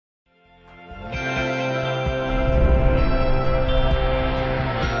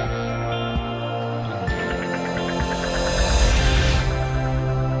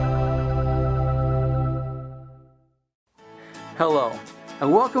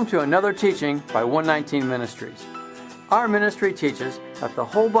welcome to another teaching by 119 Ministries. Our ministry teaches that the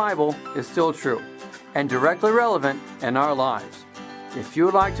whole Bible is still true and directly relevant in our lives. If you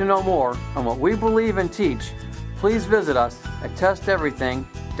would like to know more on what we believe and teach, please visit us at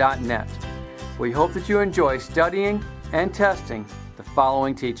testeverything.net. We hope that you enjoy studying and testing the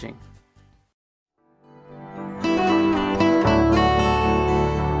following teaching.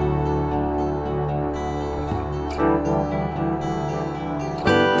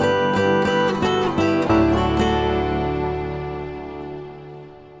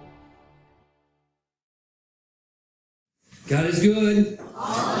 God is good.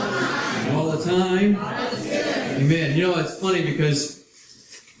 All the time. Amen. You know, it's funny because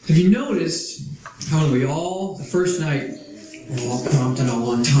have you noticed how we all, the first night, we're all prompt and all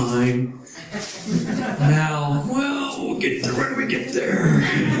on time. Now, well, we'll get there when we get there.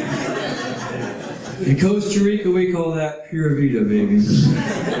 In Costa Rica, we call that Pura Vida, baby.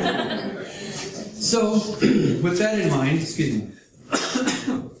 So, with that in mind, excuse me.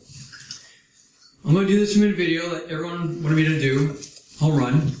 I'm going to do this from a video that everyone wanted me to do. Home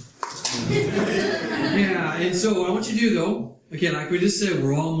run. Yeah, and so what I want you to do, though, again, like we just said,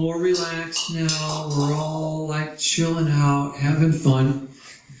 we're all more relaxed now. We're all, like, chilling out, having fun.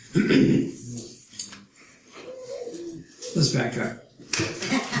 Let's backtrack.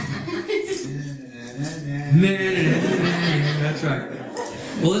 That's right.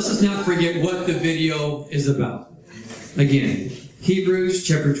 Well, let's just not forget what the video is about. Again, Hebrews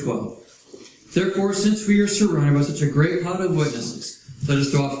chapter 12. Therefore, since we are surrounded by such a great cloud of witnesses, let us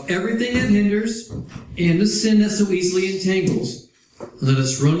throw off everything that hinders and the sin that so easily entangles. And let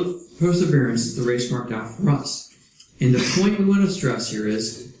us run with perseverance the race marked out for us. And the point we want to stress here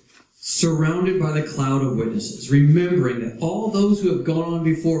is surrounded by the cloud of witnesses, remembering that all those who have gone on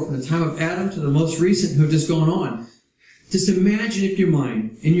before, from the time of Adam to the most recent who have just gone on, just imagine in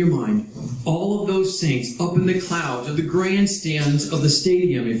your mind, all of those saints up in the clouds, or the grandstands of the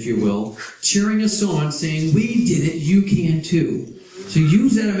stadium, if you will, cheering us on, saying, we did it, you can too. So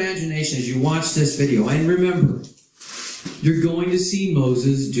use that imagination as you watch this video. And remember, you're going to see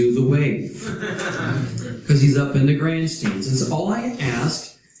Moses do the wave. Because he's up in the grandstands. And so all I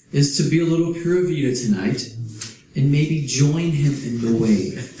ask is to be a little Pura Vida tonight, and maybe join him in the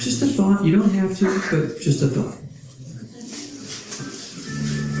wave. Just a thought. You don't have to, but just a thought.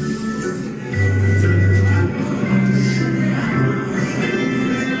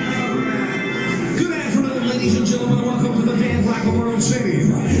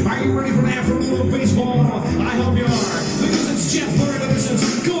 Are you ready for an afternoon of baseball? I hope you are. Because it's Jeff Bird and this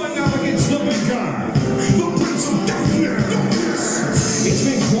is going up against the big guy, the Prince of Darkness. It's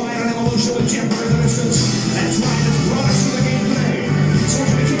been quiet and evolution with Jeff Bird and this. That's right, it's brought us to the game today. So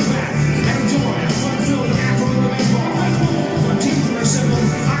we're going to kick back and enjoy a fun-filled afternoon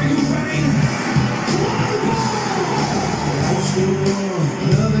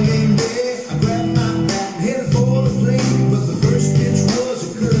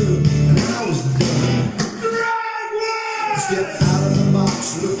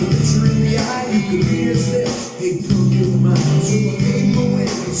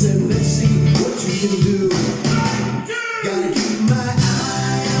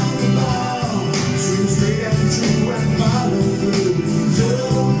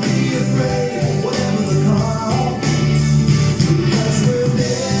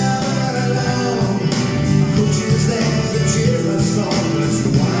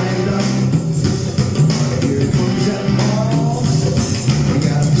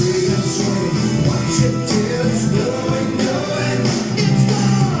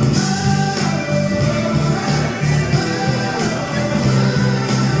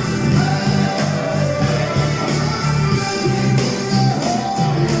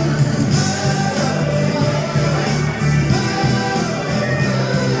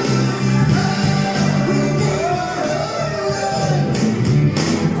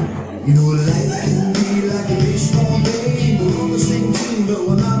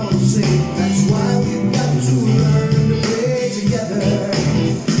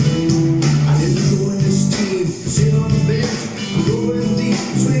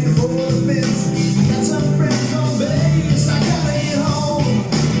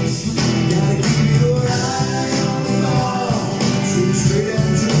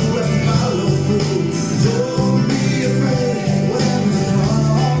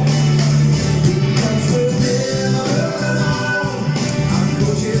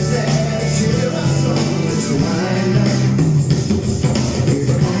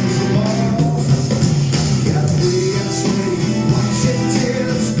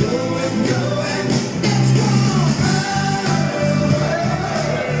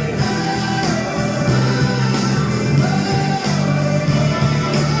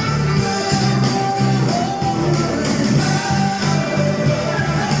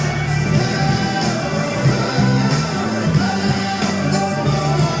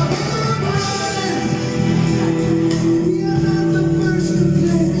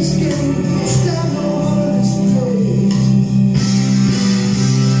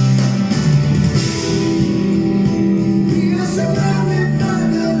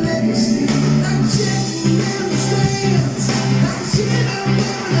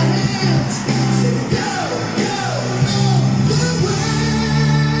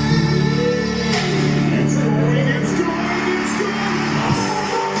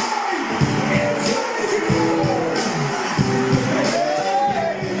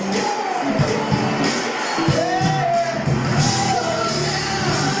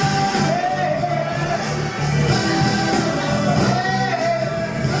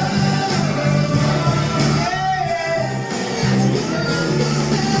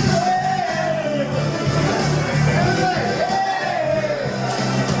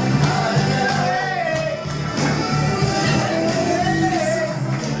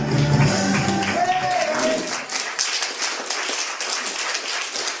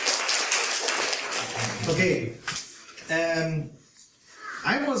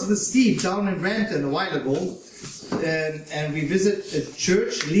with Steve down in Brampton a while ago, and we visit a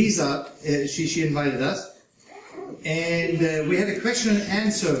church. Lisa, she invited us, and we had a question and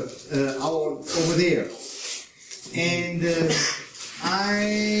answer hour over there. And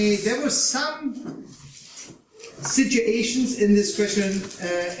there were some situations in this question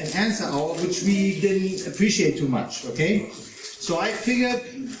and answer hour which we didn't appreciate too much, okay? So I figured,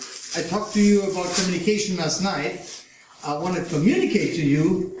 I talked to you about communication last night. I want to communicate to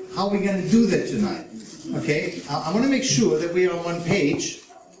you how we're going to do that tonight, okay? I want to make sure that we are on one page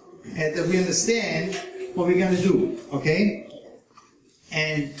and that we understand what we're going to do, okay?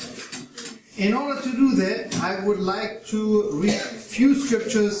 And in order to do that, I would like to read a few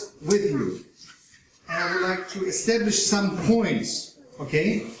scriptures with you. And I would like to establish some points,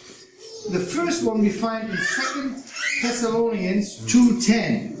 okay? The first one we find in 2 Thessalonians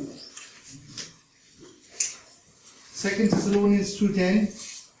 2:10. 2 Thessalonians 2:10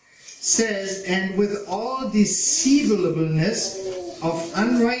 says, "And with all deceivableness of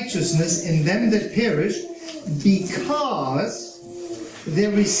unrighteousness in them that perish, because they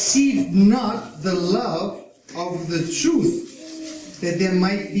received not the love of the truth, that they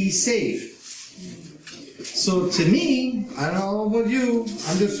might be saved." So to me, I don't know about you,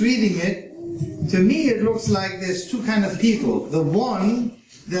 I'm just reading it. To me, it looks like there's two kind of people. The one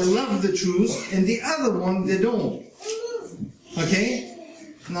that love the truth, and the other one that don't. Okay?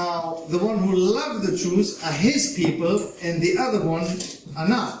 Now, the one who love the truth are his people, and the other one are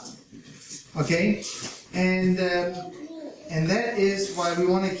not. Okay? And that is why we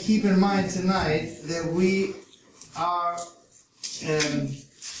want to keep in mind tonight that we are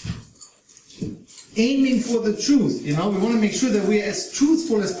aiming for the truth. You know, we want to make sure that we are as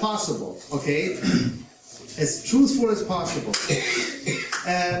truthful as possible. Okay? As truthful as possible.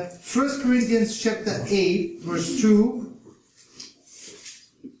 1 Corinthians chapter 8, verse 2.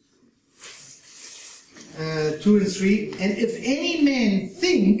 2 and 3. "And if any man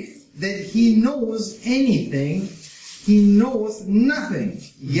think that he knows anything, he knoweth nothing,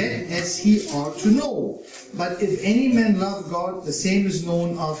 yet as he ought to know. But if any man love God, the same is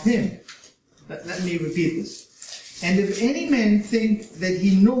known of him." Let me repeat this. "And if any man think that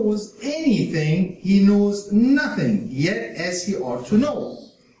he knows anything, he knows nothing, yet as he ought to know."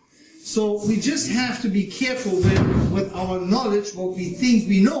 So we just have to be careful with our knowledge, what we think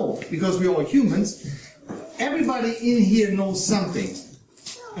we know, because we are all humans. Everybody in here knows something.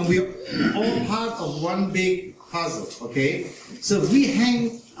 And we are all part of one big puzzle, okay? So if we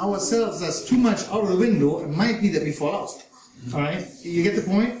hang ourselves as too much out of the window, it might be that we fall out. Alright? You get the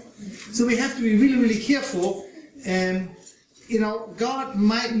point? So we have to be really, really careful. And, you know, God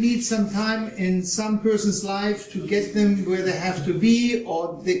might need some time in some person's life to get them where they have to be, or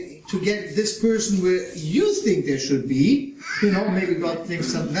to get this person where you think they should be. You know, maybe God thinks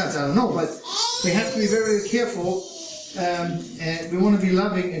something else, I don't know. But we have to be very, very careful. And we want to be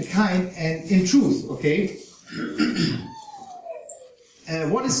loving and kind and in truth, okay?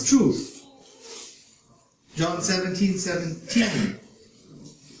 What is truth? John 17:17.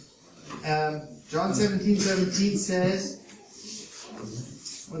 John 17:17 says,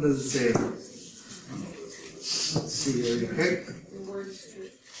 what does it say? Let's see here real quick.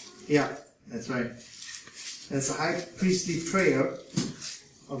 Yeah, that's right. That's a high priestly prayer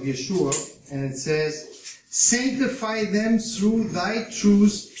of Yeshua, and it says, "Sanctify them through thy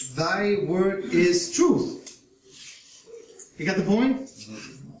truth, thy word is truth." You got the point?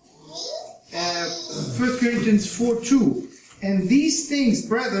 1 Corinthians 4:2. "And these things,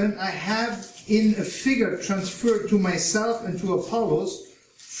 brethren, I have in a figure transferred to myself and to Apollos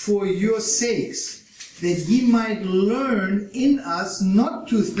for your sakes, that ye might learn in us not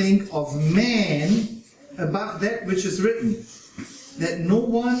to think of man above that which is written, that no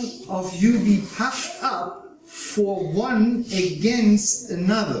one of you be puffed up for one against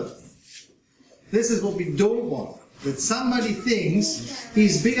another." This is what we don't want. That somebody thinks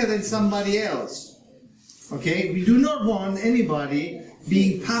he's bigger than somebody else. Okay? We do not want anybody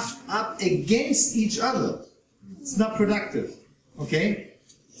being puffed up against each other. It's not productive. Okay?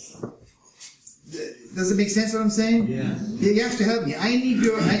 Does it make sense what I'm saying? Yeah. You have to help me. I need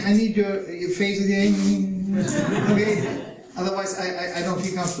your face again. Okay? Otherwise I don't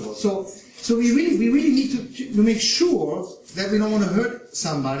feel comfortable. So we really need to make sure that we don't want to hurt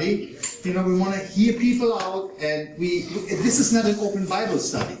somebody. You know, we want to hear people out, and this is not an open Bible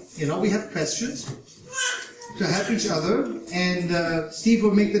study. You know, we have questions to help each other, and Steve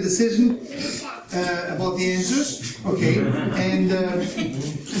will make the decision about the answers. Okay, and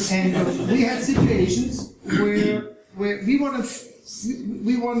we have situations where we want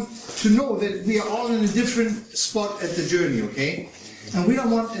to know that we are all in a different spot at the journey. Okay, And we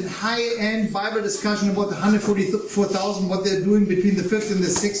don't want a high-end Bible discussion about the 144,000, what they're doing between the 5th and the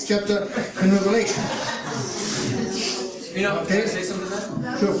 6th chapter in Revelation. You know, Okay. can I say something to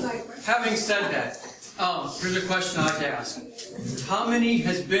that? Sure. Having said that, here's a question I'd like to ask. How many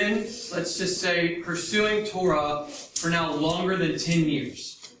has been, let's just say, pursuing Torah for now longer than 10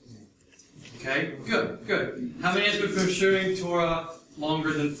 years? Okay, good, good. How many has been pursuing Torah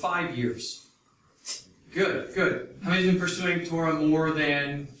longer than 5 years? Good, good. How many has been pursuing Torah more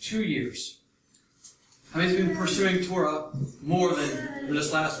than 2 years? How many has been pursuing Torah more than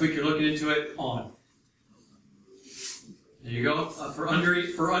this last week? You're looking into it on. There you go. For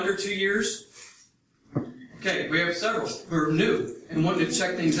under 2 years. Okay, we have several who are new and want to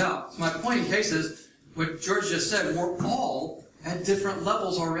check things out. So my point in case is, what George just said, we're all at different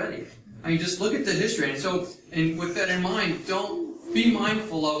levels already. I mean, just look at the history. And with that in mind, don't be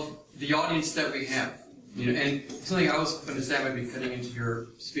mindful of the audience that we have. You know, and something I was going to say, I might be cutting into your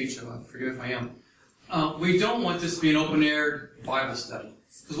speech, forgive me if I am. We don't want this to be an open-air Bible study.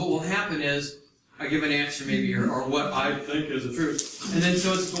 Because what will happen is, I give an answer maybe, or what I think is the truth. And then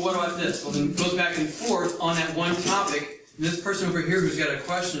so it's, well, what about this? Well, then it goes back and forth on that one topic, and this person over here who's got a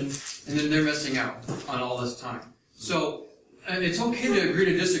question, and then they're missing out on all this time. So, it's okay to agree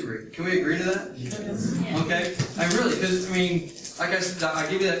to disagree. Can we agree to that? Okay? Because, I mean, like I said, I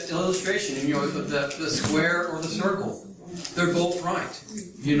give you that illustration, and you know, the square or the circle. They're both right.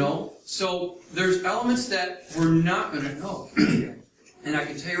 You know? So, there's elements that we're not going to know. And I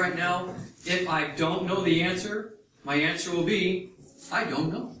can tell you right now, if I don't know the answer, my answer will be, I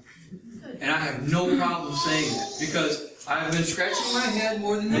don't know. And I have no problem saying that, because I've been scratching my head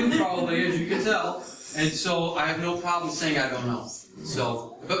more than you probably, as you can tell, and so I have no problem saying I don't know.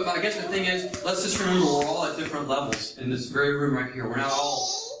 So, but I guess the thing is, let's just remember we're all at different levels in this very room right here. We're not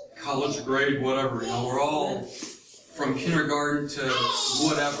all college grade, whatever, you know, we're all from kindergarten to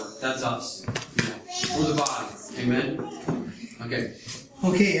whatever. That's us. You know, we're the body. Amen? Okay.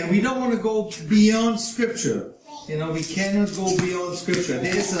 Okay, and we don't want to go beyond Scripture. You know, we cannot go beyond Scripture.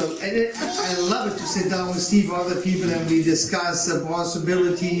 I love it to sit down with Steve or other people and we discuss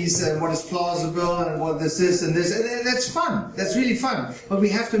possibilities and what is plausible and what this is and this. And that's fun. That's really fun. But we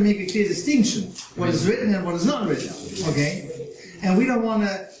have to make a clear distinction. What is written and what is not written. Okay? And we don't want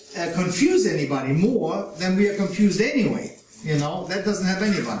to confuse anybody more than we are confused anyway. You know, that doesn't help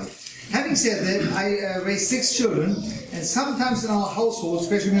anybody. Having said that, I raised 6 children, and sometimes in our household,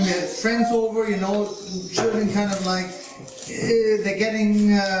 especially when we had friends over, you know, children kind of like, they're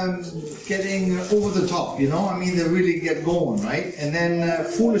getting over the top, you know, I mean, they really get going, right? And then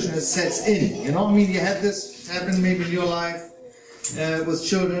foolishness sets in, you know, I mean, you had this happen maybe in your life with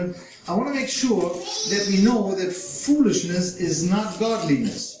children. I want to make sure that we know that foolishness is not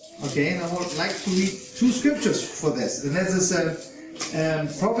godliness, okay? And I would like to read 2 scriptures for this, and that is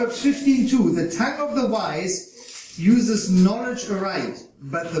Proverbs 15:2, the tongue of the wise uses knowledge aright,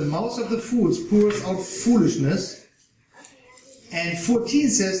 but the mouth of the fools pours out foolishness. And 14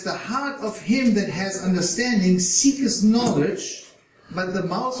 says, the heart of him that has understanding seeketh knowledge, but the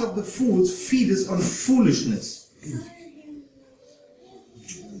mouth of the fools feedeth on foolishness.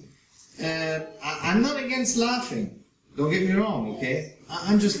 I'm not against laughing. Don't get me wrong, okay?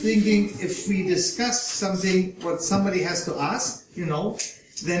 I'm just thinking if we discuss something, what somebody has to ask, you know,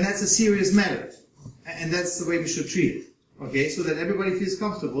 then that's a serious matter. And that's the way we should treat it, okay? So that everybody feels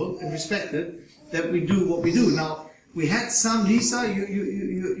comfortable and respected that we do what we do. Now, we had some, Lisa,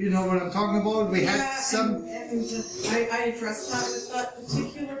 you know what I'm talking about? We had some... And I addressed that with that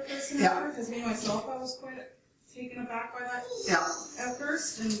particular person because me myself, I was quite taken aback by that at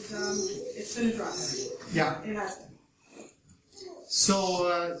first, and it's been addressed. Yeah. It has been. So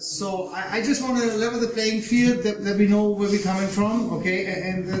I just want to level the playing field, that we know where we're coming from, okay,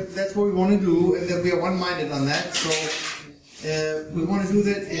 and that's what we want to do, and that we are one-minded on that. So we want to do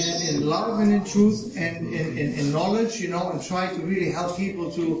that in love and in truth and in knowledge, you know, and try to really help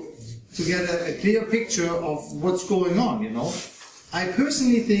people to get a clear picture of what's going on, you know. I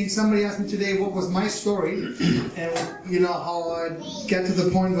personally think, somebody asked me today what was my story, and you know how I got to the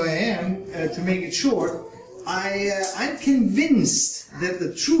point where I am, to make it short. I'm convinced that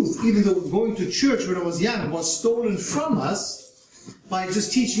the truth, even though going to church when I was young, was stolen from us by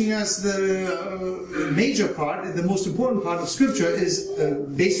just teaching us the major part, the most important part of Scripture is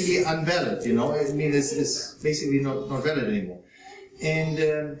basically unvalid, you know. I mean, it's basically not valid anymore. And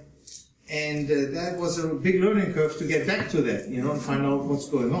that was a big learning curve to get back to that, you know, and find out what's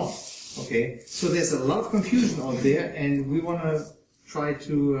going on. Okay, so there's a lot of confusion out there, and we want to try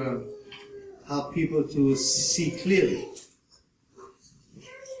to help people to see clearly.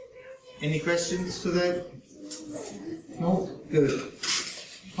 Any questions to that? No? Good.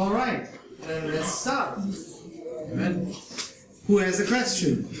 All right. Let's start. Amen. Who has a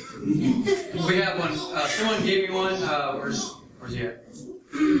question? We have one. Someone gave me one. Where's he at?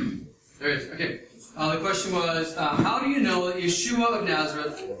 There he is. Okay. The question was, how do you know that Yeshua of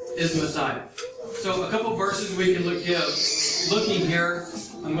Nazareth is the Messiah? So a couple verses we can looking here,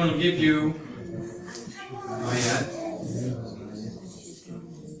 I'm going to give you.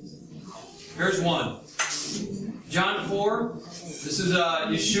 Here's one. John 4. This is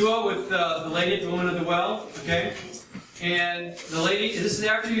Yeshua with the lady, the woman at the well. Okay. And the lady, this is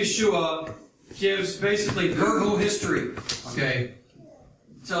after Yeshua gives basically her whole history. Okay.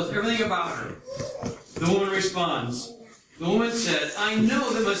 Tells everything about her. The woman responds. The woman said, I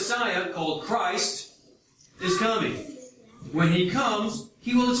know the Messiah, called Christ, is coming. When he comes,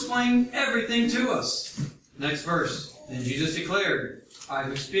 he will explain everything to us. Next verse. Then Jesus declared, I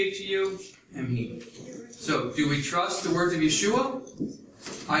who speak to you am he. So, do we trust the words of Yeshua?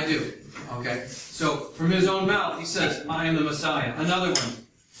 I do. Okay. So, from his own mouth, he says, I am the Messiah. Another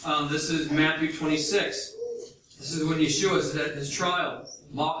one. This is Matthew 26. This is when Yeshua is at his trial.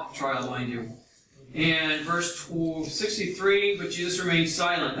 Mock trial, mind you. And verse 63, but Jesus remained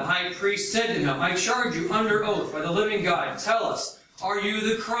silent. The high priest said to him, I charge you under oath by the living God, tell us, are you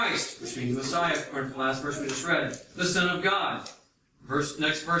the Christ? Which means Messiah, according to the last verse we just read. The Son of God.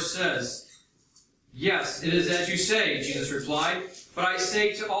 Next verse says, yes, it is as you say, Jesus replied. But I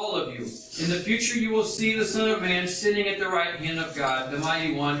say to all of you, in the future you will see the Son of Man sitting at the right hand of God, the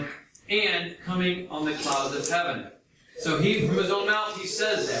Mighty One, and coming on the clouds of heaven. So he, from his own mouth, he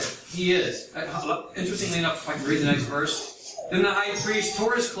says that. He is. Interestingly enough, if I can read the next verse. Then the high priest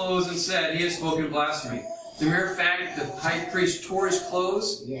tore his clothes and said, he has spoken blasphemy. The mere fact that the high priest tore his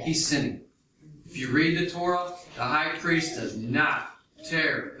clothes, he's sinning. If you read the Torah, the high priest does not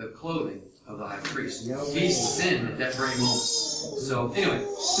tear the clothing of the high priest. He sinned at that very moment. So, anyway,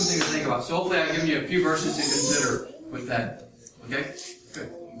 something to think about. So hopefully I've given you a few verses to consider with that. Okay?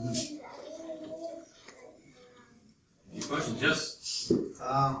 Good. Any questions? Yes?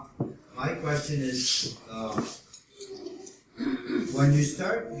 My question is, when you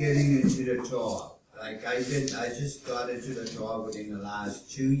start getting into the Torah, like I just got into the Torah within the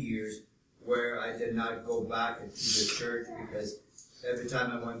last 2 years, where I did not go back into the church because every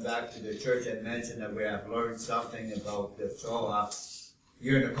time I went back to the church and mentioned that we have learned something about the Torah,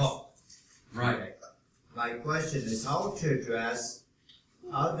 you're in a cult. Right. My question is how to address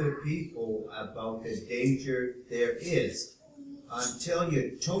other people about the danger there is until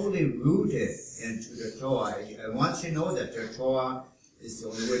you're totally rooted into the Torah. And once you know that the Torah is the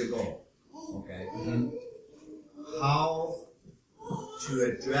only way to go, okay? Mm-hmm. How to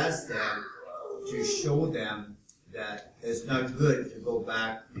address them, to show them that it's not good to go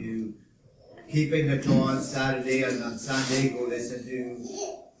back to keeping the Torah on Saturday and on Sunday go listen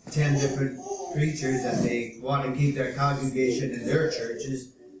to 10 different preachers and they want to keep their congregation in their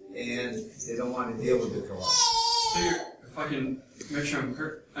churches and they don't want to deal with the Torah. So if I can make sure I'm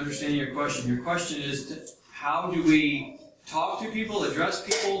understanding your question is how do we talk to people, address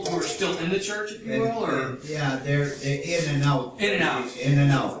people who are still in the church, if you will? Or? Yeah, they're in and out. In and out. In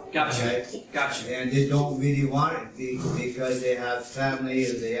and out. Gotcha. Okay? Gotcha. And they don't really want it because they have family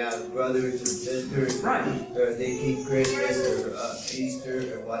or they have brothers and sisters. Right. Or they keep Christmas or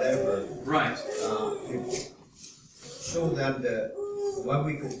Easter or whatever. Right. Show them what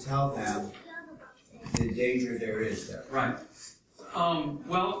we could tell them the danger there is there. Right.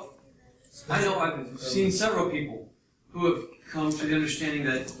 Well, I know I've seen several people who have come to the understanding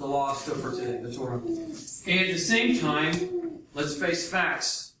that the law is still for today, the Torah. And at the same time, let's face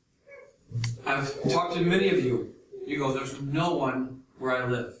facts. I've talked to many of you. You go, there's no one where I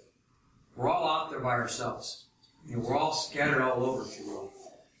live. We're all out there by ourselves. You know, we're all scattered all over, if you will.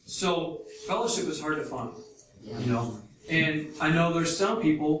 So, fellowship is hard to find. You know, and I know there's some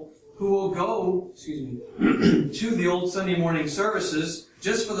people who will go, to the old Sunday morning services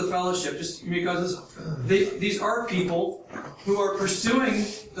just for the fellowship, just because these are people who are pursuing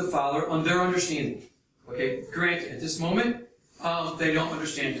the Father on their understanding. Okay, granted, at this moment, they don't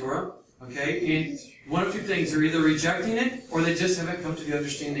understand Torah. Okay, and one of two things: they're either rejecting it or they just haven't come to the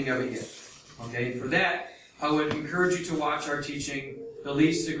understanding of it yet. Okay, and for that, I would encourage you to watch our teaching, the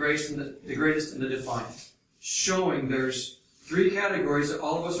least, the greatest, and the greatest, and the defiant, showing there's 3 categories that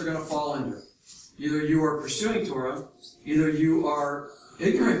all of us are going to fall under. Either you are pursuing Torah, either you are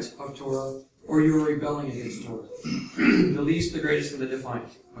ignorant of Torah, or you are rebelling against Torah. The least, the greatest, and the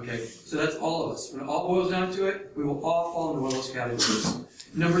defiant. Okay, so that's all of us. When it all boils down to it, we will all fall into one of those categories.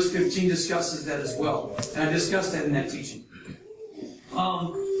 Numbers 15 discusses that as well, and I discussed that in that teaching.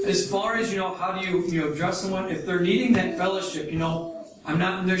 as far as, how do you address someone? If they're needing that fellowship, I'm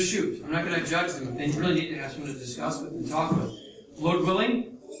not in their shoes. I'm not going to judge them. If they really need to have someone to discuss with and talk with. Lord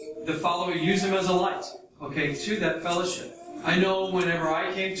willing, the follower, use them as a light, to that fellowship. I know whenever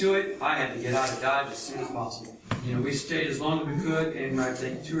I came to it, I had to get out of Dodge as soon as possible. We stayed as long as we could, and I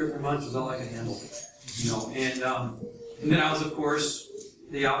think 2 or 3 months was all I could handle. And then I was, of course,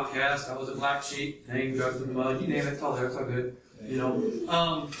 the outcast. I was a black sheep, hanging drugs in the mud. You name it, it's all there. It's all good.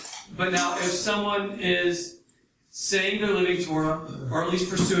 But now, if someone is saying they're living Torah, or at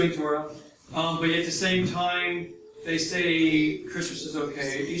least pursuing Torah, but yet at the same time they say Christmas is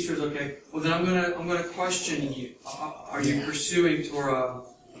okay, Easter is okay, well then I'm gonna question you. Are you pursuing Torah?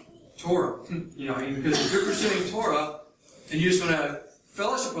 Because if you're pursuing Torah and you just want to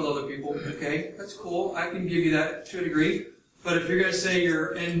fellowship with other people, okay, that's cool. I can give you that to a degree. But if you're going to say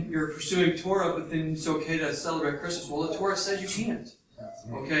you're pursuing Torah, but then it's okay to celebrate Christmas, well, the Torah says you can't.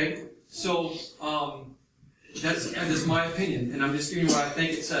 Okay, so that's my opinion, and I'm just giving you what I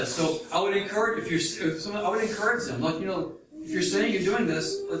think it says. So I would encourage I would encourage them, if you're saying you're doing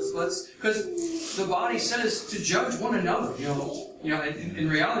this, let's because the body says to judge one another. In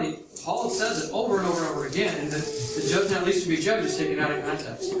reality, Paul says it over and over and over again, and the judge not least to be judged is taken out of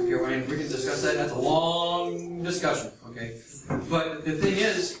context. Okay, and we can discuss that. That's a long discussion. Okay, but the thing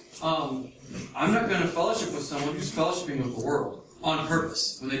is, I'm not going to fellowship with someone who's fellowshipping with the world on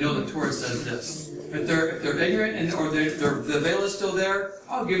purpose when they know the Torah says this. If they're ignorant or the veil is still there,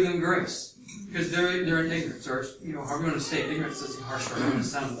 I'll give them grace. Because they're in ignorance, or how are we going to say ignorance is harsh, or I'm going to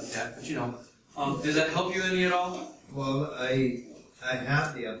sound like that. But does that help you any at all? Well, I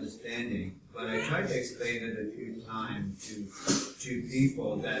have the understanding, but I tried to explain it a few times to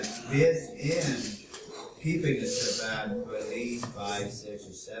people that within keeping the Shabbat for at least 5, 6,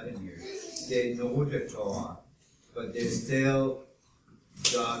 or 7 years, they know the Torah, but they're still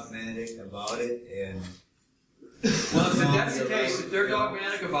dogmatic about it and. Well, if that's the case, if they're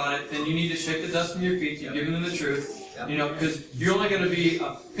dogmatic about it, then you need to shake the dust from your feet. You're giving them the truth. Because you're only going to be.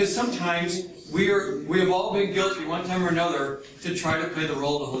 Because sometimes we have all been guilty one time or another to try to play the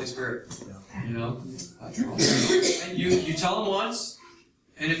role of the Holy Spirit. And you tell them once,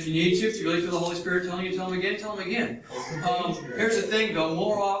 and if you need to, if you really feel the Holy Spirit telling you, tell them again. Tell them again. Here's the thing, though.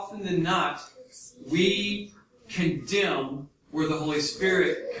 More often than not, we condemn where the Holy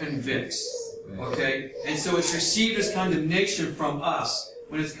Spirit convicts. Okay? And so it's received as condemnation from us.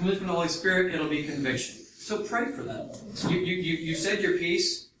 When it's coming from the Holy Spirit, it'll be conviction. So pray for them. You said your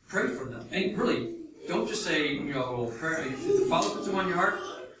piece, pray for them. And really, don't just say, pray. If the Father puts them on your heart,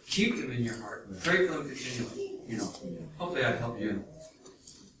 keep them in your heart. Pray for them continually. Hopefully I help you.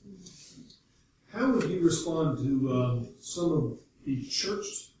 How would you respond to some of the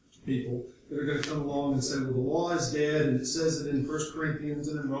church people that are going to come along and say, well, the law is dead, and it says it in 1 Corinthians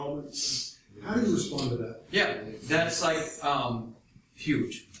and in Romans? How do you respond to that? Yeah, that's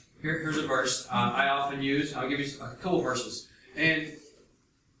huge. Here's a verse I often use. I'll give you a couple verses. And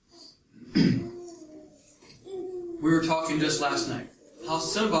we were talking just last night how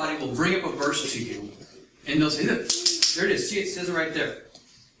somebody will bring up a verse to you, and they'll say, look, there it is. See, it says it right there.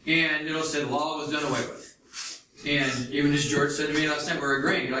 And it'll say the law was done away with. And even as George said to me last night, we're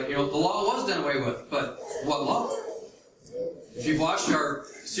agreeing. You're like, the law was done away with. But what law? If you've watched our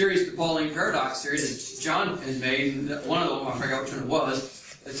series, the Pauline Paradox series that John has made, and one of them, I forgot which one it was,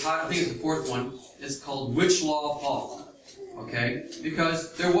 I think it's the 4th one, it's called Which Law of Paul? Okay?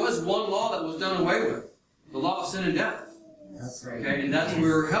 Because there was one law that was done away with. The law of sin and death. Okay? And that's what we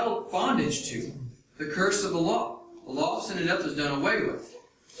were held bondage to. The curse of the law. The law of sin and death was done away with.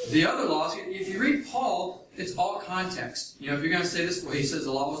 The other laws, if you read Paul, it's all context. If you're going to say this way, he says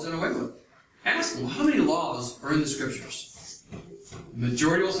the law was done away with. Ask him, how many laws are in the Scriptures? The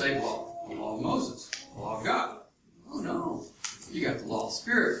majority will say, well, the law of Moses, the law of God. Oh no. You got the law of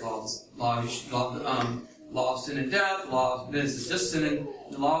spirit, law of sin and death, then it's just sin and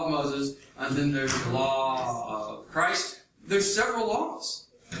the law of Moses, and then there's the law of Christ. There's several laws.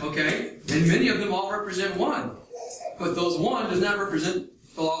 Okay? And many of them all represent one. But those one does not represent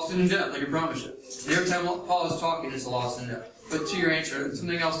the law of sin and death, like I promised you. And every time Paul is talking, it's the law of sin and death. But to your answer,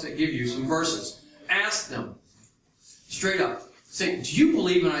 something else to give you, some verses. Ask them, straight up. Say, do you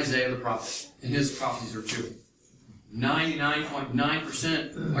believe in Isaiah the prophet? And his prophecies are true.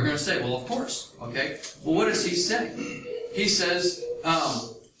 99.9% are going to say, well, of course. Okay? Well, what does he say? He says,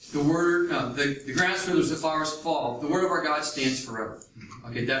 the grass withers, the flowers fall. The word of our God stands forever.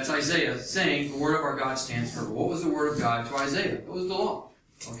 Okay, that's Isaiah saying the word of our God stands forever. What was the word of God to Isaiah? It was the law.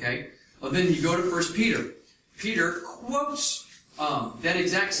 Okay? Well, then you go to 1 Peter. Peter quotes that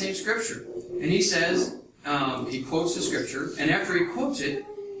exact same scripture. And he says, he quotes the scripture, and after he quotes it,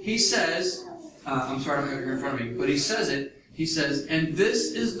 he says, I'm sorry, I don't have it here in front of me, but he says it. He says, and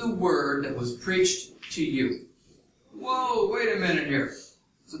this is the word that was preached to you. Whoa, wait a minute here.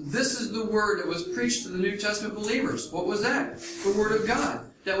 So this is the word that was preached to the New Testament believers. What was that? The Word of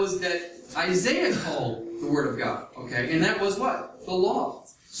God. That Isaiah called the Word of God. Okay, and that was what? The law.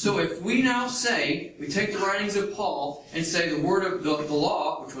 So if we now say, we take the writings of Paul and say the word of the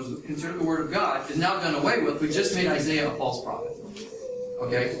law, which was considered the Word of God, is now done away with, we just made Isaiah a false prophet.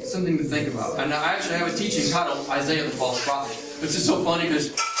 Okay, something to think about. And I actually have a teaching titled Isaiah the False Prophet. It's just so funny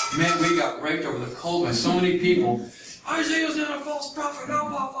because, man, we got raked over the coals by so many people. Isaiah's not a false prophet, blah,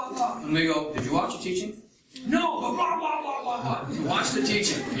 blah, blah, blah. And we go, did you watch the teaching? No, but blah, blah, blah, blah, blah. Watch the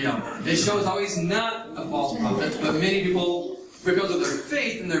teaching, you know. It shows how he's not a false prophet, but many people, because of their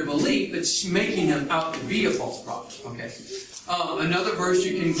faith and their belief, it's making him out to be a false prophet. Okay. Another verse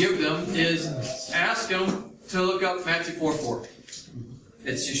you can give them is, ask them to look up Matthew 4:4.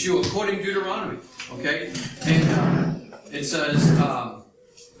 It's Yeshua quoting Deuteronomy. Okay? And it says,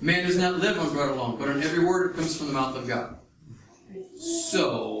 man does not live on bread alone, but on every word that comes from the mouth of God.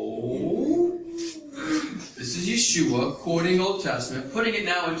 So, this is Yeshua quoting Old Testament, putting it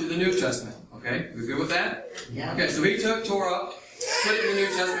now into the New Testament. Okay? We good with that? Yeah. Okay, so he took Torah, put it in the New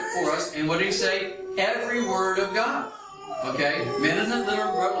Testament for us, and what did he say? Every word of God. Okay? Man does not live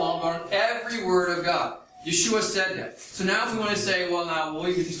on bread alone, but on every word of God. Yeshua said that. So now if we want to say, well,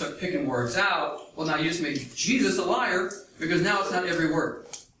 you can start picking words out, well, now you just made Jesus a liar, because now it's not every word.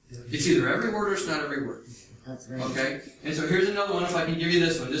 It's either every word or it's not every word. That's right. Okay? And so here's another one, if I can give you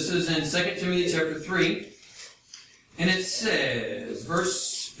this one. This is in 2 Timothy chapter 3. And it says,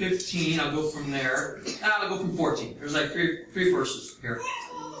 verse 15, I'll go from there. I'll go from 14. There's like three verses here.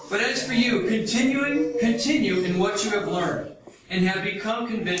 But as for you, continue in what you have learned, and have become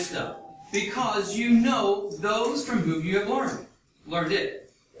convinced of, because you know those from whom you have learned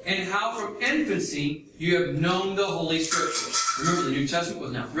it, and how from infancy you have known the Holy Scriptures. Remember, the New Testament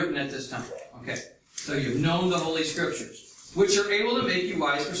was not written at this time. Okay, so you've known the Holy Scriptures, which are able to make you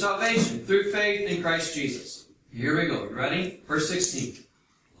wise for salvation through faith in Christ Jesus. Here we go. You ready? Verse 16.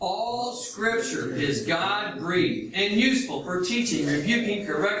 All Scripture is God-breathed and useful for teaching, rebuking,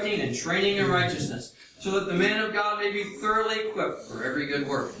 correcting, and training in righteousness, so that the man of God may be thoroughly equipped for every good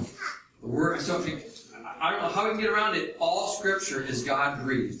work. The word, so I don't know how we can get around it. All Scripture is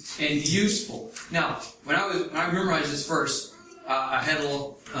God-breathed and useful. Now, when I memorized this verse, I had a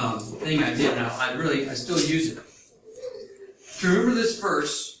little thing I did. Now, I still use it. To remember this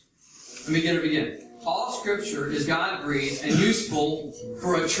verse, let me get it again. All Scripture is God-breathed and useful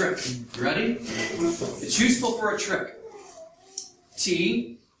for a trick. You ready? It's useful for a trick.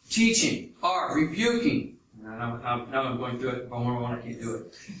 T, teaching. R, rebuking. Now I'm going through it, but I can't do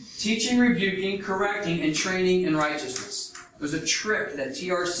it. Teaching, rebuking, correcting, and training in righteousness. There's a trick that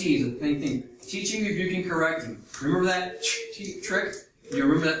TRC is a thing. Teaching, rebuking, correcting. Remember that trick? You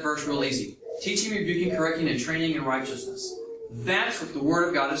remember that verse real easy. Teaching, rebuking, correcting, and training in righteousness. That's what the Word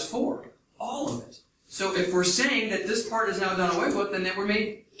of God is for. All of it. So if we're saying that this part is now done away with, then we're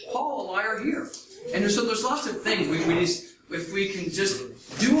made Paul a liar here. And there's lots of things. If we can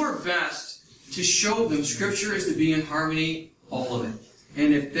just do our best to show them Scripture is to be in harmony, all of it.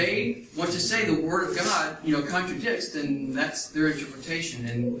 And if they want to say the Word of God, contradicts, then that's their interpretation,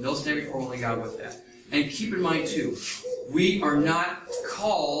 and they'll stand before only God with that. And keep in mind, too, we are not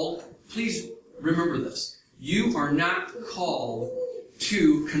called, please remember this, you are not called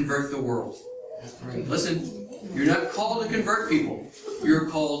to convert the world. Right. Listen, you're not called to convert people. You're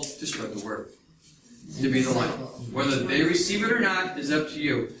called to spread the Word. To be the light. Whether they receive it or not is up to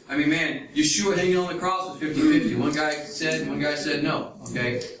you. I mean, man, Yeshua hanging on the cross was 50-50. One guy said no.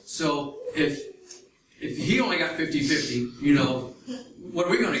 Okay? So, if he only got 50-50, what are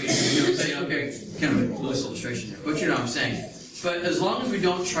we going to get? You know what I'm saying? Okay, kind of a loose illustration there. But you know what I'm saying. But as long as we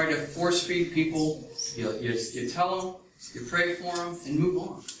don't try to force feed people, you tell them, you pray for them, and move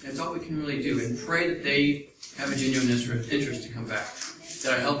on. That's all we can really do. And pray that they have a genuine interest to come back.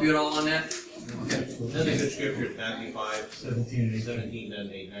 Did I help you at all on that? Okay. Another good scripture is Matthew 5:17 and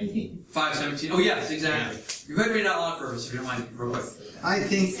 8:19. 5:17. Oh yes, exactly. You could read it out loud for us if you don't mind, real quick. I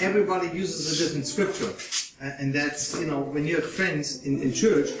think everybody uses a different scripture. And that's, when you have friends in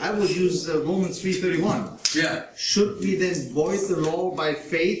church, I would use Romans 3:31. Yeah. Should we then void the law by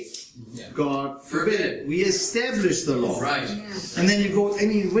faith? Yeah. God forbid. We establish the law. Right. And then you go,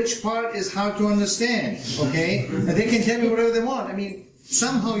 which part is hard to understand? Okay? And they can tell me whatever they want.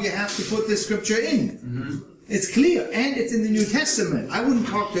 Somehow you have to put this scripture in. Mm-hmm. It's clear, and it's in the New Testament. I wouldn't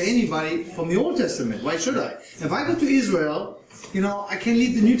talk to anybody from the Old Testament. Why should I? If I go to Israel, I can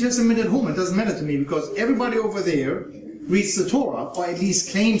leave the New Testament at home. It doesn't matter to me, because everybody over there reads the Torah, or at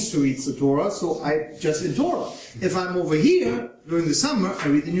least claims to read the Torah, so I just in Torah. If I'm over here during the summer, I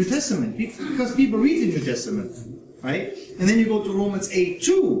read the New Testament, because people read the New Testament, right? And then you go to Romans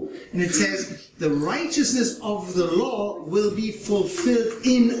 8:2, and it says, the righteousness of the law will be fulfilled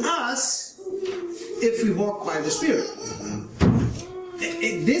in us if we walk by the Spirit.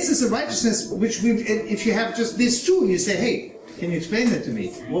 This is a righteousness which if you have just this two, and you say, hey, can you explain that to me?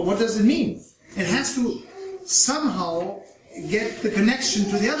 What does it mean? It has to somehow get the connection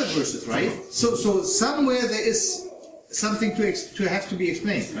to the other verses, right? So somewhere there is something to have to be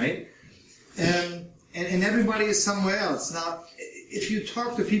explained, right? And everybody is somewhere else. Now, if you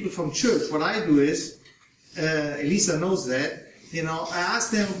talk to people from church, what I do is, Elisa knows that, I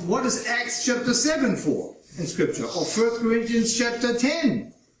ask them, what is Acts chapter 7 for in Scripture? Or 1 Corinthians chapter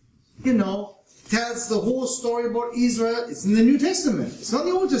 10? Tells the whole story about Israel. It's in the New Testament. It's not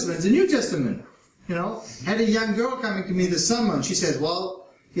the Old Testament, it's the New Testament. Had a young girl coming to me this summer, and she says, well,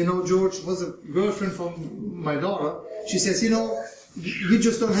 George was a girlfriend from my daughter. She says, you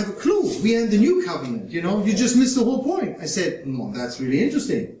just don't have a clue. We are in the New Covenant, you just missed the whole point. I said, well, that's really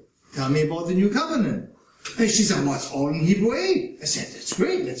interesting. Tell me about the New Covenant. And she said, well, it's all in Hebrew 8. I said, that's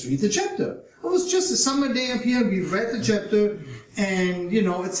great, let's read the chapter. It was just a summer day up here, we read the chapter, and,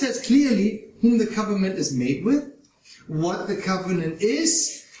 it says clearly whom the covenant is made with, what the covenant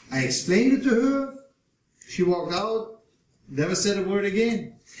is. I explained it to her. She walked out, never said a word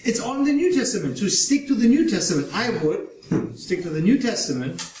again. It's all in the New Testament. So stick to the New Testament. I would stick to the New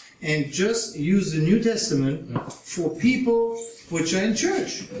Testament and just use the New Testament for people which are in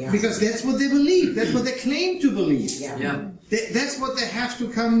church. Yeah. Because that's what they believe. That's what they claim to believe. Yeah. That's what they have to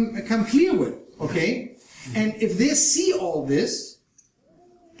come clear with. Okay? And if they see all this,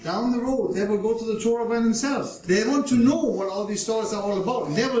 down the road, they will go to the Torah by themselves. They want to know what all these stories are all about,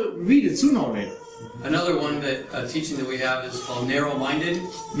 and they will read it sooner or later. Another one teaching that we have is called narrow-minded.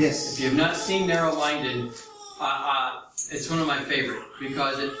 Yes. If you have not seen narrow-minded, it's one of my favorite,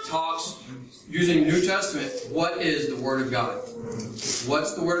 because it talks, using New Testament, what is the Word of God?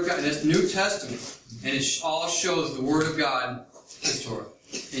 What's the Word of God? And it's New Testament, and it all shows the Word of God is Torah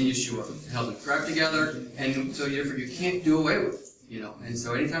in Yeshua. It held it correct together, and so therefore you can't do away with it. And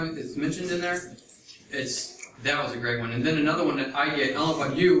so anytime it's mentioned in there, that was a great one. And then another one that I get, I don't know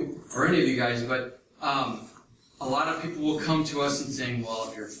about you or any of you guys, but a lot of people will come to us and saying, well,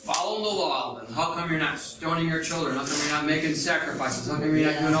 if you're following the law, then how come you're not stoning your children? How come you're not making sacrifices? How come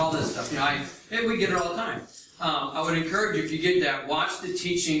you're not doing all this stuff? We get it all the time. I would encourage you, if you get that, watch the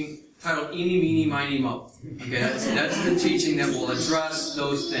teaching titled Eeny, Meeny, Miny, Mo. Okay, that's the teaching that will address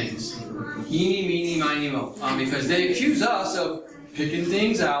those things. Eeny, Meeny, Miny, Mo. Because they accuse us of picking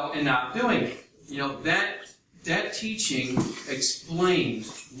things out and not doing it. That teaching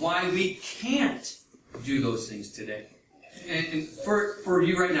explains why we can't do those things today. And for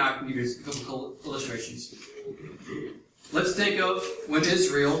you right now, I can give you a couple illustrations. Let's think of when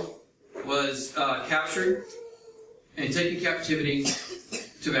Israel was captured and taken captivity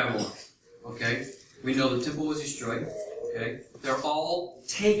to Babylon. Okay? We know the temple was destroyed. Okay? They're all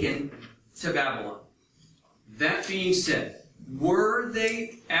taken to Babylon. That being said, were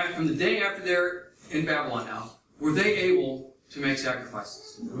they, from the day after they're in Babylon now, were they able to make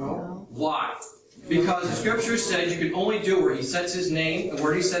sacrifices? No. Why? Because the Scripture says you can only do where He sets His name,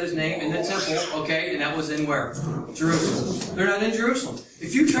 where He set His name in the temple, okay, and that was in where? Jerusalem. They're not in Jerusalem.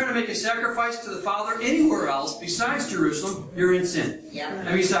 If you try to make a sacrifice to the Father anywhere else besides Jerusalem, you're in sin. Yeah.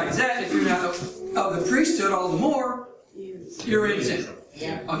 And besides that, if you're not of the priesthood, all the more, you're in sin.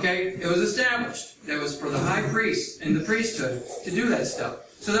 Yeah. Okay? It was established. That was for the high priest and the priesthood to do that stuff.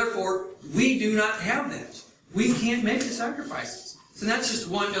 So therefore, we do not have that. We can't make the sacrifices. So that's just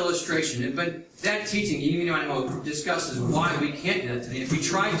one illustration. But that teaching, discusses why we can't do that today. If we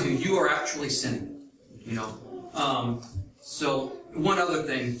try to, you are actually sinning. So one other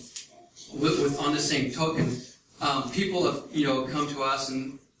thing, on the same token, people have come to us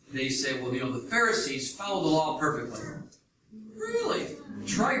and they say, well, the Pharisees follow the law perfectly. Really?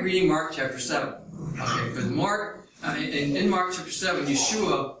 Try reading Mark chapter 7. Okay, because Mark, in Mark chapter 7,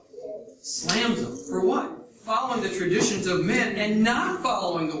 Yeshua slams them. For what? Following the traditions of men and not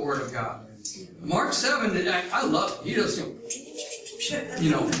following the Word of God. Mark 7, I love it. He does,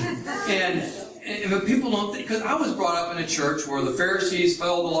 but people don't think, because I was brought up in a church where the Pharisees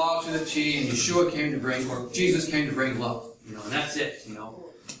followed the law to the T, and Yeshua came to bring, or Jesus came to bring love, and that's it,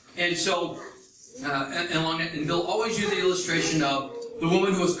 And so, and they'll always use the illustration of the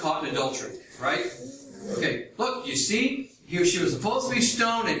woman who was caught in adultery, right? Okay, look, you see, she was supposed to be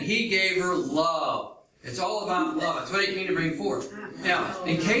stoned, and he gave her love. It's all about love. That's what he came to bring forth. Now,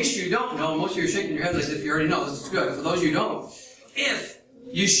 in case you don't know, most of you are shaking your heads as if you already know. This is good. For those of you who don't, if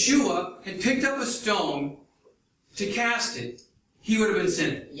Yeshua had picked up a stone to cast it, he would have been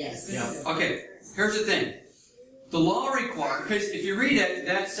sinning. Yes. Yeah. Okay, here's the thing. The law requires, because if you read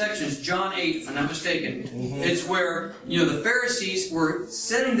that section, it's John 8, if I'm not mistaken, it's where, the Pharisees were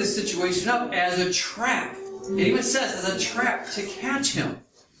setting this situation up as a trap. It even says as a trap to catch him.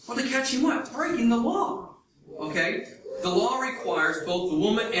 Well, to catch him what? Breaking the law. Okay? The law requires both the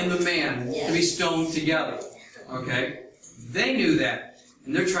woman and the man to be stoned together. Okay? They knew that,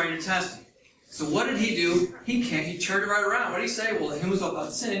 and they're trying to test him. So what did he do? He turned it right around. What did he say? Well, him who's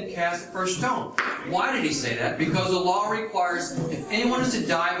without sin cast the first stone. Why did he say that? Because the law requires, if anyone is to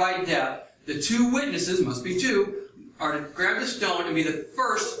die by death, the two witnesses, must be two, are to grab the stone and be the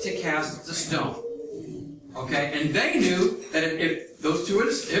first to cast the stone. Okay? And they knew that if those two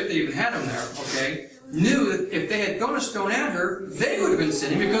witnesses, if they even had them there, okay, knew that if they had thrown a stone at her, they would have been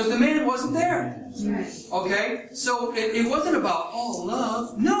sinning because the man wasn't there. Okay? So it wasn't about,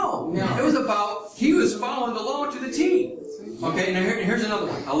 love. No. It was about, he was following the law to the T. Okay? And here's another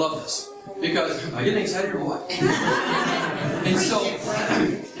one. I love this. Because, am I getting excited or what? And so,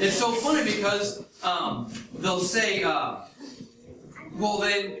 it's so funny because they'll say, well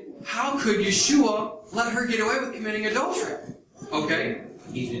then, how could Yeshua let her get away with committing adultery? Okay?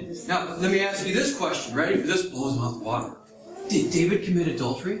 Now, let me ask you this question. Ready? This blows my water. Did David commit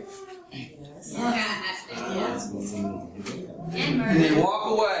adultery? And they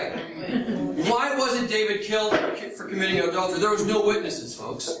walk away. Why wasn't David killed for committing adultery? There was no witnesses,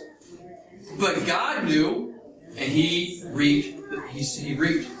 folks. But God knew, and he reaped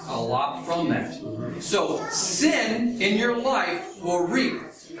a lot from that. So, sin in your life will reap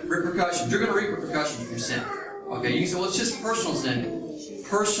repercussions. You're going to reap repercussions from sin. Okay, you can say, well, it's just personal sin.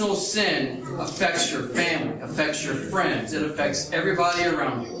 Personal sin affects your family, affects your friends, it affects everybody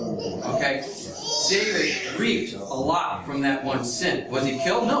around you. Okay? David reaped a lot from that one sin. Was he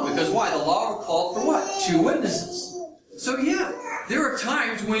killed? No, because why? The law called for what? 2 witnesses. So yeah, there are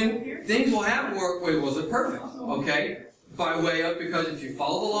times when things will happen where it wasn't perfect. Okay? By way of, because if you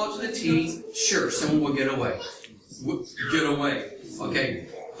follow the law to the T, sure, someone will get away. Okay?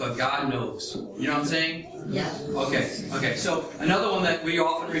 But God knows. You know what I'm saying? Yeah. Okay. So another one that we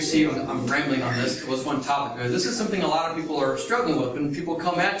often receive, I'm rambling on this, was one topic, because this is something a lot of people are struggling with. When people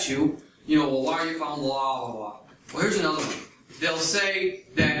come at you, well, why are you following the law, blah, blah, blah. Well, here's another one. They'll say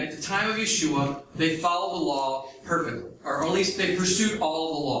that at the time of Yeshua, they followed the law perfectly, or at least they pursued all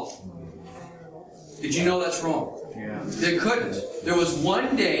of the law. Did you know that's wrong? Yeah. They couldn't. There was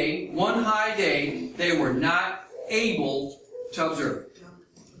one high day, they were not able to observe.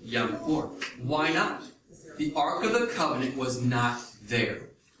 Yom Kippur. Why not? The Ark of the Covenant was not there.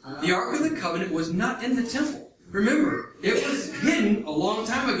 The Ark of the Covenant was not in the temple. Remember, it was hidden a long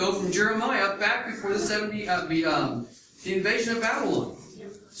time ago from Jeremiah, back before the invasion of Babylon.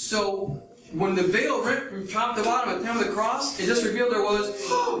 So, when the veil ripped from top to bottom at the time of the cross, it just revealed there was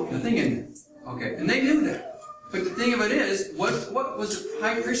nothing in there. Okay, and they knew that. But the thing of it is, what was the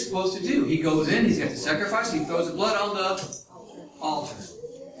high priest supposed to do? He goes in, he's got the sacrifice, he throws the blood on the altar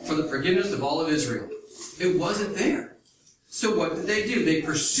for the forgiveness of all of Israel. It wasn't there. So what did they do? They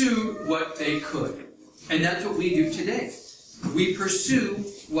pursued what they could. And that's what we do today. We pursue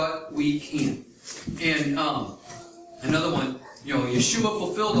what we can. And another one, Yeshua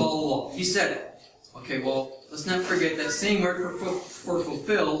fulfilled all the law. He said it. Okay, well, let's not forget that same word for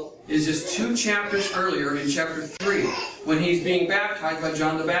fulfill is just 2 chapters earlier in chapter 3, when he's being baptized by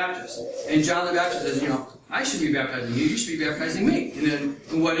John the Baptist. And John the Baptist says, I should be baptizing you should be baptizing me. And then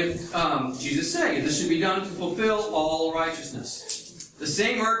what did Jesus say? This should be done to fulfill all righteousness. The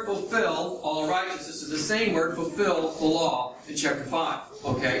same word fulfill all righteousness is the same word fulfill the law in chapter 5.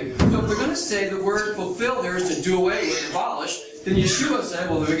 Okay? So if we're going to say the word fulfill here is to do away with, abolish, then Yeshua said,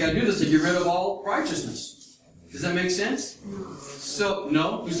 well, then we got to do this to get rid of all righteousness. Does that make sense? So,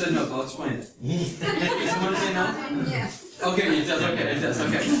 no? Who said no? I'll explain it. Did someone say no? Yes. Okay, it does. Okay, it does.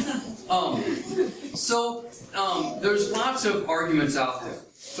 Okay. So, there's lots of arguments out there.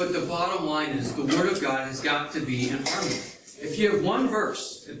 But the bottom line is the Word of God has got to be in harmony. If you have one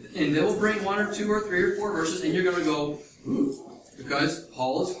verse, and they will bring 1 or 2 or 3 or 4 verses, and you're going to go, ooh, because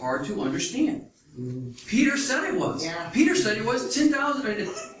Paul is hard to understand. Peter said it was. Yeah. Peter said it was 10,000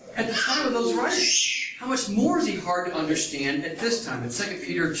 at the time of those writings. How much more is he hard to understand at this time? In 2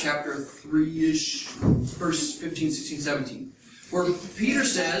 Peter chapter 3-ish, verse 15, 16, 17, where Peter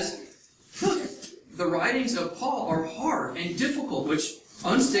says, look, the writings of Paul are hard and difficult, which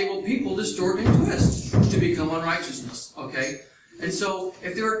unstable people distort and twist to become unrighteousness. Okay? And so,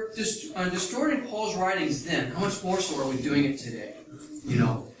 if they were distorting Paul's writings then, how much more so are we doing it today? You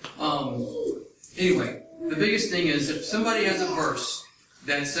know. Anyway, the biggest thing is if somebody has a verse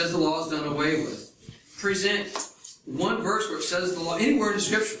that says the law is done away with, present one verse which says the law anywhere in the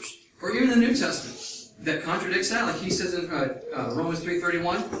Scriptures, or even the New Testament, that contradicts that, like he says in Romans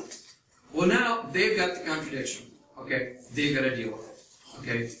 3:31. Well, now they've got the contradiction. Okay, they've got to deal with it.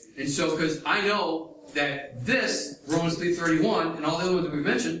 Okay, and so because I know that this Romans 3:31 and all the other ones that we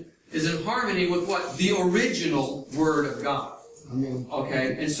mentioned is in harmony with what the original Word of God.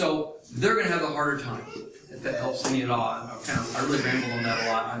 Okay, and so they're going to have a harder time. If that helps any at all, I really rambled on that a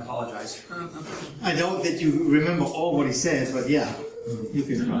lot. I apologize. I know that you remember all what he says, but yeah, you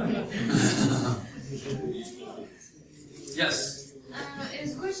can try. Yes. It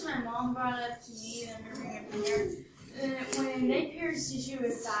was a question my mom brought up to me and I'm bringing up here. When they pierced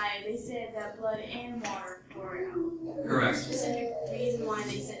Yeshua's side, they said that blood and water poured out. Correct. Is there a specific reason why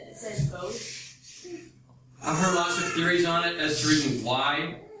they said it says both? I've heard lots of theories on it as to the reason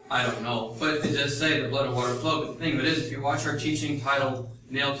why. I don't know. But it does say the blood and water flow. But the thing of it is, if you watch our teaching titled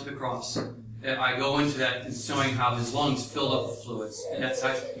Nailed to the Cross, I go into that and showing how his lungs filled up with fluids. And that's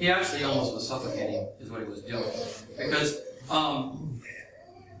actually, he actually almost was suffocating, is what he was doing. Because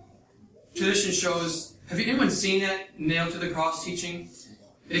tradition shows, have anyone seen that Nailed to the Cross teaching?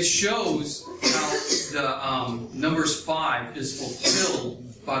 It shows how the Numbers 5 is fulfilled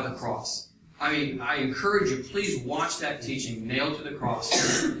by the cross. I mean, I encourage you, please watch that teaching, Nailed to the Cross.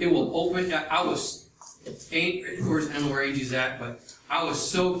 It will open, of course, I don't know where Angie's at, but I was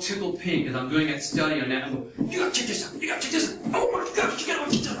so tickled pink as I'm doing that study on that. I'm going, you gotta check this out, you gotta check this out. Oh my gosh, you gotta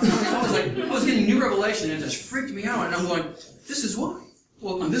watch this. I was getting new revelation and it just freaked me out. And I'm going, this is why.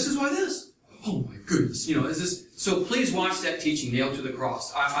 Well, and this is why this. Oh my goodness. You know, is this, so please watch that teaching, Nailed to the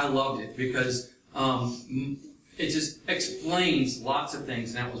Cross. I loved it because, it just explains lots of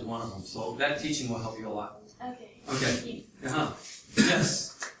things, and that was one of them. So that teaching will help you a lot. Okay. Okay. Uh-huh.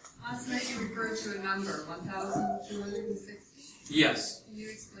 Yes. Last night you referred to a number, 1,260. Yes. Can you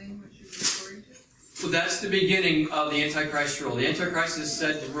explain what you're referring to? Well, that's the beginning of the Antichrist rule. The Antichrist is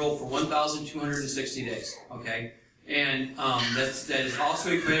said to rule for 1,260 days. Okay? And that is also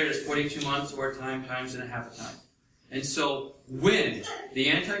equated as 42 months or time times and a half a time. And so when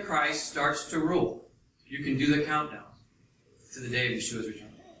the Antichrist starts to rule, you can do the countdown to the day of Yeshua's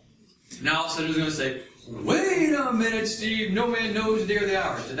return. Now all of a sudden who's going to say, wait a minute, Steve, no man knows the day or the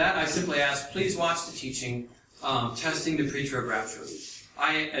hour. To that I simply ask, please watch the teaching, Testing the Preacher of Rapture.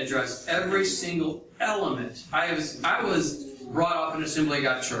 I address every single element. I was brought up in an Assembly of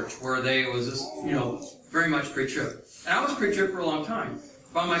God church where they was just, very much pre-trib. And I was pre-trib for a long time.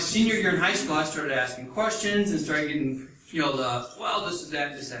 By my senior year in high school, I started asking questions and started getting, this is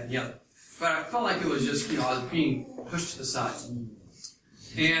that, and the other. But I felt like it was just, I was being pushed to the side.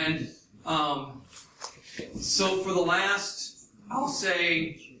 And so for the last, I'll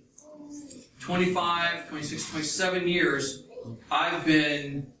say, 25, 26, 27 years, I've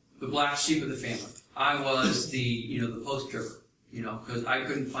been the black sheep of the family. I was the post-tribber, because I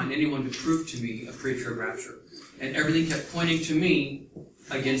couldn't find anyone to prove to me a pre-trib rapture. And everything kept pointing to me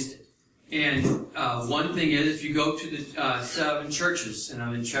against it. And one thing is, if you go to the 7 churches, and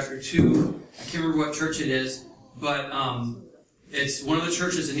I'm in chapter 2, I can't remember what church it is, but it's one of the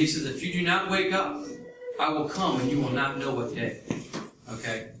churches, and he says, if you do not wake up, I will come and you will not know what day.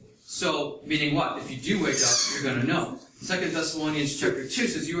 Okay? So, meaning what? If you do wake up, you're going to know. 2 Thessalonians chapter 2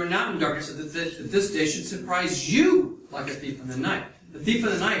 says, you are not in darkness, so that this day should surprise you like a thief in the night. The thief in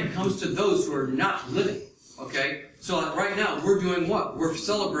the night comes to those who are not living. Okay? So right now, we're doing what? We're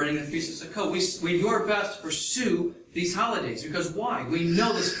celebrating the Feast of Sukkot. We do our best to pursue these holidays. Because why? We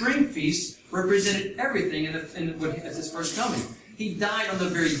know the spring feast represented everything as his first coming. He died on the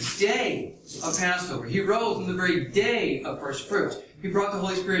very day of Passover. He rose on the very day of first fruits. He brought the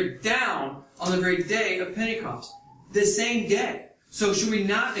Holy Spirit down on the very day of Pentecost. The same day. So should we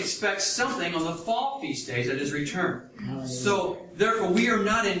not expect something on the fall feast days at his return? So, therefore, we are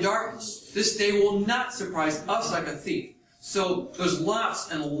not in darkness. This day will not surprise us like a thief. So, there's lots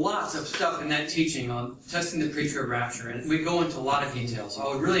and lots of stuff in that teaching on testing the preacher of rapture, and we go into a lot of details. So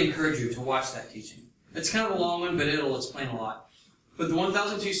I would really encourage you to watch that teaching. It's kind of a long one, but it'll explain a lot. But the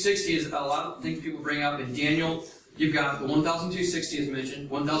 1,260 is a lot of things people bring up. In Daniel, you've got the 1,260 is mentioned,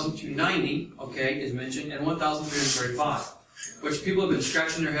 1,290, is mentioned, and 1,335. Which people have been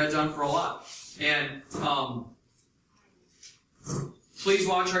scratching their heads on for a lot. And please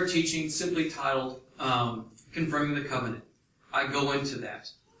watch our teaching simply titled Confirming the Covenant. I go into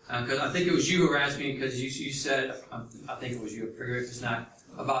that. Because I think it was you who asked me, because you said, I think it was you, I figure if it's not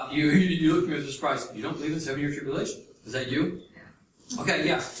about you, you looked at me with a surprise. You don't believe in 7-year tribulation. Is that you? Okay,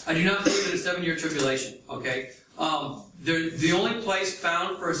 yeah. I do not believe in a 7-year tribulation. Okay? The only place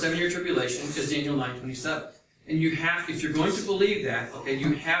found for a 7-year tribulation is Daniel 9:27. And you have, if you're going to believe that, okay,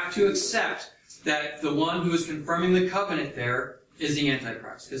 you have to accept that the one who is confirming the covenant there is the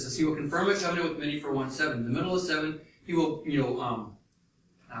Antichrist. Because he will confirm a covenant with many for 1:7. In the middle of 7, he will,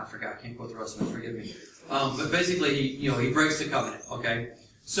 I forgot, I can't quote the rest of it, forgive me. But basically, he breaks the covenant, okay?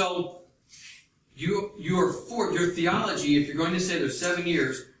 So, your theology, if you're going to say there's 7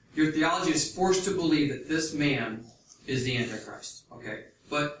 years, your theology is forced to believe that this man is the Antichrist, okay?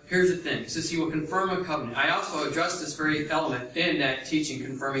 But here's the thing. It says he will confirm a covenant. I also addressed this very element in that teaching,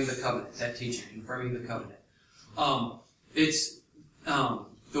 confirming the covenant. That teaching, confirming the covenant.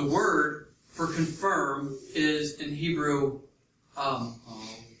 The word for confirm is in Hebrew,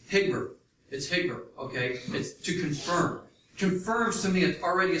 higber. It's higber, okay? It's to confirm. Confirm something that's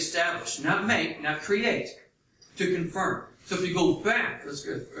already established. Not make, not create. To confirm. So if you go back,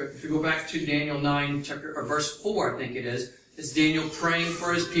 if you go back to Daniel 9, verse 4, I think it is, it's Daniel praying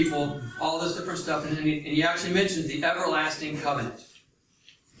for his people, all this different stuff, and he actually mentions the everlasting covenant.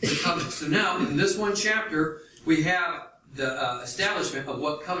 The covenant. So now, in this one chapter, we have the establishment of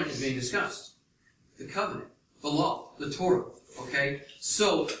what covenant is being discussed. The covenant, the law, the Torah. Okay?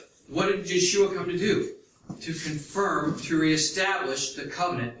 So, what did Yeshua come to do? To confirm, to reestablish the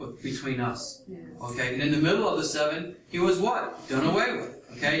covenant between us. Okay? And in the middle of the 7, he was what? Done away with.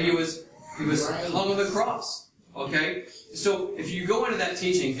 Okay? He was hung on the cross. Okay? So, if you go into that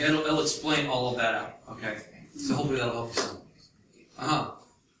teaching, it'll explain all of that out. Okay? So, hopefully that'll help you some.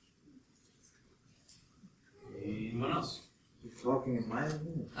 Anyone else? You're talking in my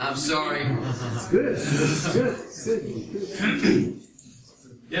opinion. I'm sorry. Good. Good.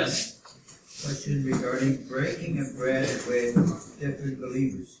 Yes? Question regarding breaking of bread with different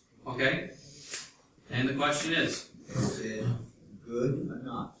believers. Okay. And the question is? Is it good or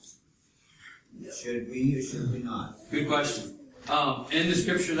not? Should we or should we not? Good question. In the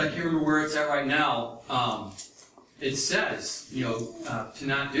scriptures, I can't remember where it's at right now, it says, to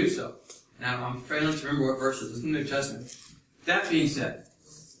not do so. Now, I'm failing to remember what verse it is. It's in the New Testament. That being said,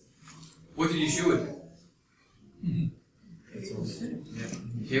 what did Yeshua do?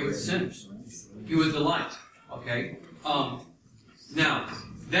 He was sinners. He was the light. Okay? Now,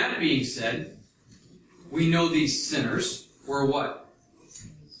 that being said, we know these sinners were what?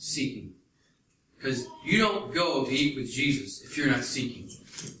 Seeking. Because you don't go to eat with Jesus if you're not seeking.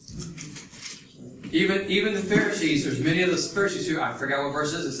 Even the Pharisees, there's many of those Pharisees who, I forgot what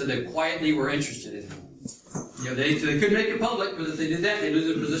verse it is, it said they quietly were interested in him. They couldn't make it public, because if they did that, they'd lose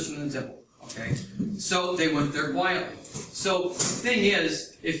their position in the temple. Okay? So they went there quietly. So the thing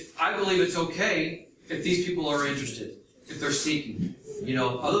is, if I believe it's okay if these people are interested, if they're seeking.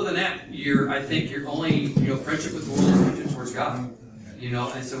 Other than that, I think you're only, friendship with the world is friendship towards God.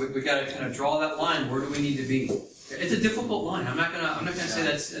 And so we got to kind of draw that line. Where do we need to be? It's a difficult line. I'm not gonna say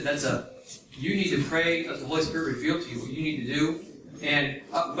that's a. You need to pray that the Holy Spirit reveal to you what you need to do. And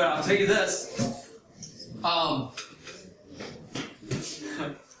but I'll tell you this.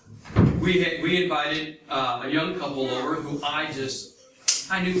 We invited a young couple over who I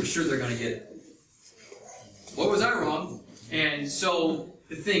knew for sure they're going to get it. What was I wrong? And so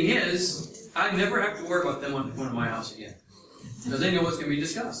the thing is, I never have to worry about them coming to my house again. Because they know what's going to be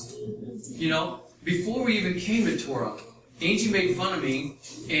discussed. Before we even came to Torah, Angie made fun of me,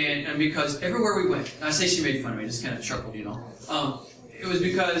 and because everywhere we went, I say she made fun of me, just kind of chuckled, it was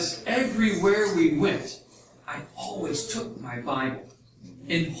because everywhere we went, I always took my Bible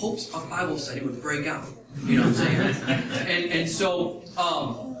in hopes a Bible study would break out. You know what I'm saying? and so,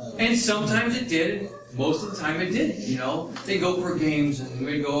 and sometimes it did, most of the time it didn't, They go for games, and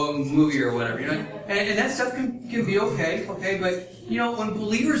we go a movie or whatever, And that stuff can be okay, but, when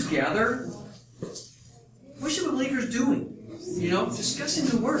believers gather, what should believers doing? Discussing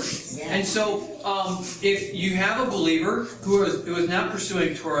the Word. And so, if you have a believer who is not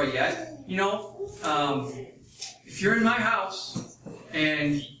pursuing Torah yet, if you're in my house,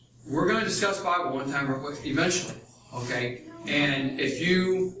 and we're going to discuss Bible one time eventually, okay? And if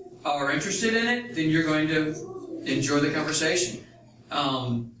you are interested in it, then you're going to enjoy the conversation.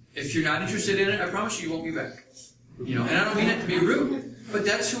 If you're not interested in it, I promise you won't be back. And I don't mean it to be rude, but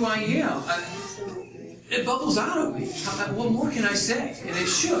that's who I am. It bubbles out of me. What more can I say? And it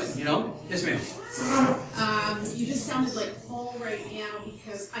should, Yes, ma'am. You just sounded like Paul right now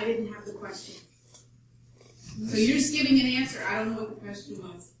because I didn't have the question. So you're just giving an answer. I don't know what the question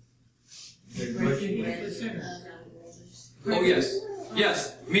was. Oh, yes.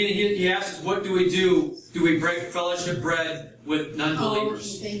 Yes. Meaning he asks us, what do we do? Do we break fellowship bread with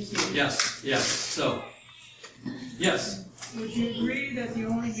non-believers? Oh, thank you. Yes. So, yes. Would you agree that the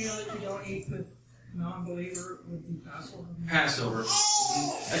only meal that you don't eat with non-believer would be Passover? Passover.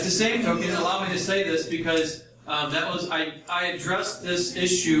 At the same token, allow me to say this because I addressed this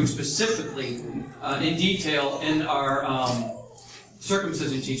issue specifically in detail in our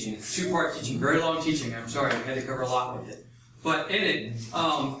circumcision teaching, two-part teaching, very long teaching. I'm sorry, I had to cover a lot with it. But in it,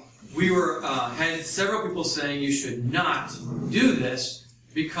 we had several people saying you should not do this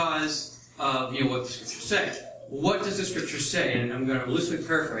because of what the Scriptures say. What does the Scripture say? And I'm going to loosely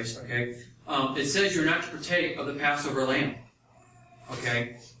paraphrase. Okay, it says you're not to partake of the Passover lamb.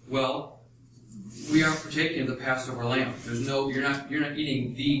 Okay, well, we aren't partaking of the Passover lamb. You're not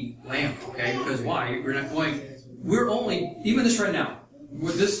eating the lamb. Okay, because why? We're only, even this right now,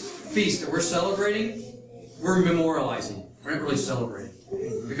 with this feast that we're celebrating, we're memorializing. We're not really celebrating.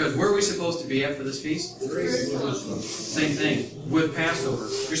 Because where are we supposed to be after this feast? Same thing with Passover.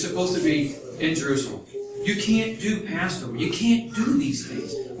 You're supposed to be in Jerusalem. You can't do Passover. You can't do these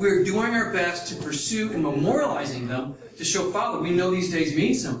things. We're doing our best to pursue and memorializing them to show, Father, we know these days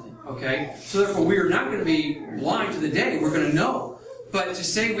mean something. Okay? So therefore, we are not going to be blind to the day. We're going to know. But to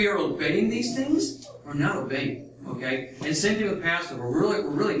say we are obeying these things, we're not obeying. Okay? And same thing with Passover. We're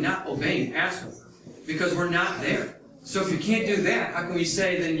really not obeying Passover because we're not there. So if you can't do that, how can we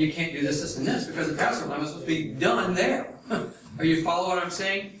say then you can't do this, and this? Because the Passover lamb is supposed to be done there. Are you follow what I'm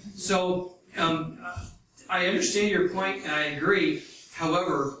saying? So I understand your point and I agree.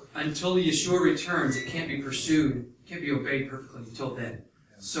 However, until Yeshua returns, it can't be pursued, can't be obeyed perfectly until then.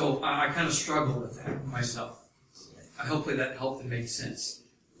 So I kind of struggle with that myself. Hopefully that helped and made sense.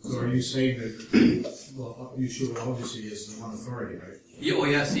 So are you saying that Yeshua obviously is the one authority, right? Yeah, oh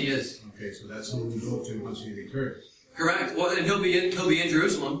yes, he is. Okay, so that's who we go to once he returns. Correct. Well, and he'll be in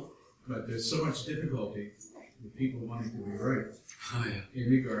Jerusalem. But there's so much difficulty with people wanting to be right in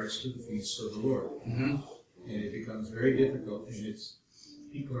regards to the feasts of the Lord. Mm-hmm. And it becomes very difficult, and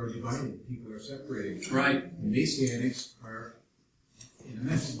people are divided, people are separating. Right. And Messianics are in a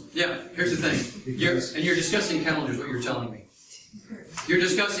mess. Yeah, here's the thing. You're discussing calendars, what you're telling me. You're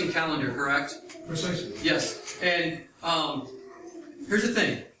discussing calendar, correct? Precisely. Yes. And here's the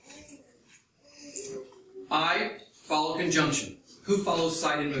thing. I follow conjunction. Who follows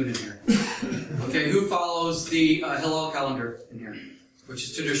Side and Moon in here? Okay, who follows the Hillel calendar in here? Which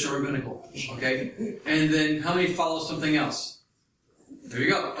is traditional rabbinical. Okay? And then how many follow something else? There you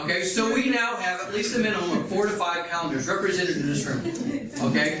go. Okay, so we now have at least a minimum of 4 to 5 calendars represented in this room.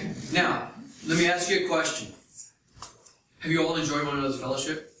 Okay? Now, let me ask you a question. Have you all enjoyed one of those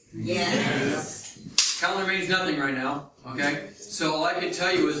fellowship? Yes. Calendar means nothing right now. Okay? So all I can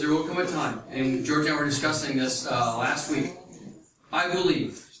tell you is there will come a time, and George and I were discussing this last week. I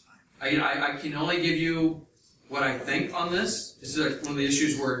believe. I can only give you what I think on this. This is like one of the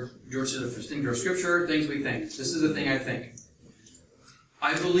issues where George said, if things are scripture, things we think. This is the thing I think.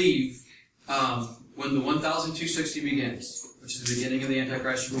 I believe when the 1260 begins, which is the beginning of the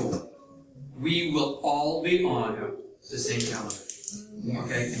Antichrist rule, we will all be on the same calendar.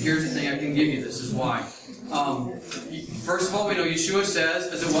 Okay, and here's the thing I can give you. This is why. First of all, we know Yeshua says,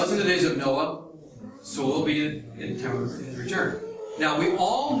 as it was in the days of Noah, so it will be in the time of his return. Now, we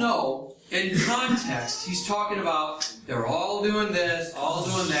all know, in context, he's talking about they're all doing this, all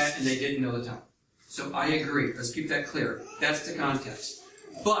doing that, and they didn't know the time. So I agree. Let's keep that clear. That's the context.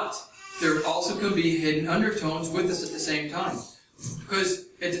 But there also could be hidden undertones with this at the same time. Because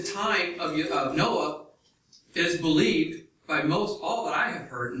at the time of Noah, it is believed by all that I have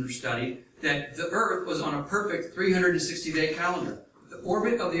heard and studied, that the earth was on a perfect 360-day calendar. The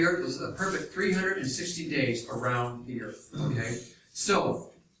orbit of the earth was a perfect 360 days around the earth. Okay?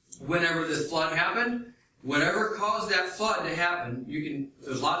 So, whenever the flood happened, whatever caused that flood to happen,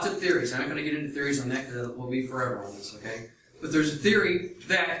 there's lots of theories. I'm not going to get into theories on that because it will be forever on this, okay? But there's a theory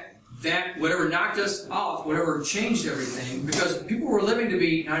that whatever knocked us off, whatever changed everything, because people were living to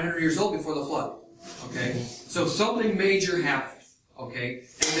be 900 years old before the flood. Okay? So something major happened. Okay?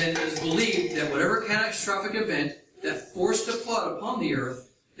 And then it's believed that whatever catastrophic event that forced a flood upon the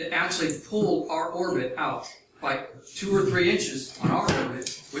earth, that actually pulled our orbit out by 2 or 3 inches on our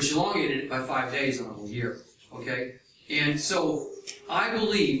orbit, which elongated it by 5 days on a whole year. Okay? And so I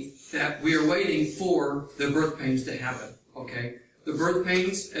believe that we are waiting for the birth pains to happen. Okay? The birth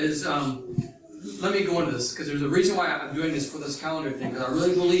pains is, let me go into this, because there's a reason why I'm doing this for this calendar thing, because I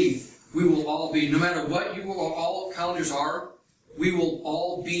really believe we will all be, no matter what all calendars are, we will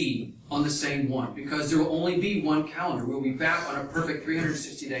all be on the same one, because there will only be one calendar. We'll be back on a perfect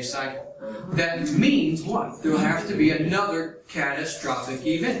 360-day cycle. That means what? There will have to be another catastrophic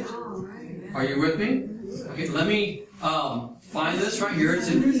event. Are you with me? Okay, let me find this right here.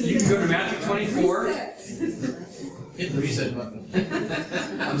 You can go to Matthew 24. Hit the reset button.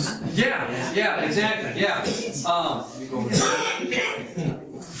 Yeah, exactly, yeah.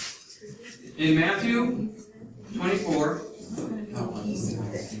 In Matthew 24,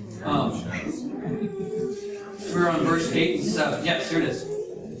 we're on verse 8 and 7. Yes, here it is.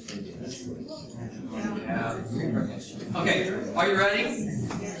 Okay, are you ready?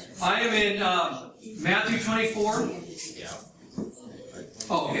 I am in Matthew 24.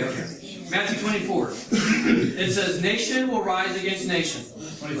 Oh, okay. Matthew 24. It says, nation will rise against nation.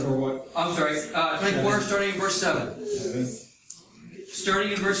 24 what? I'm sorry, 24, starting in verse 7.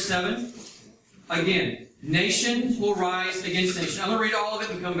 Starting in verse 7. Again, nation will rise against nation. I'm going to read all of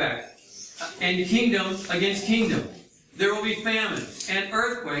it and come back. And kingdom against kingdom. There will be famines and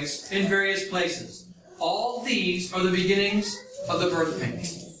earthquakes in various places. All these are the beginnings of the birth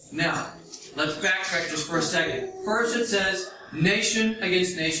pains. Now, let's backtrack just for a second. First it says, nation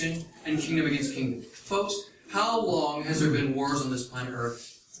against nation and kingdom against kingdom. Folks, how long has there been wars on this planet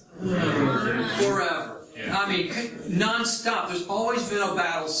Earth? Forever. I mean, non-stop. There's always been a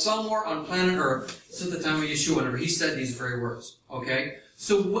battle somewhere on planet Earth since the time of Yeshua, whenever he said these very words. Okay?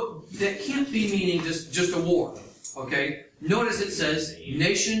 So that can't be meaning just a war. Okay? Notice it says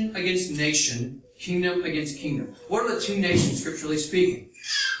nation against nation, kingdom against kingdom. What are the two nations, scripturally speaking?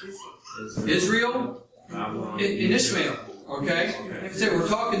 Israel and Ishmael. Okay? So we're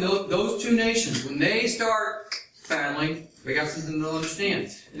talking those two nations. When they start battling, we got something to understand.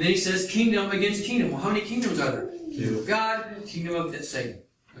 And then he says kingdom against kingdom. Well, how many kingdoms are there? Kingdom of God, kingdom of Satan.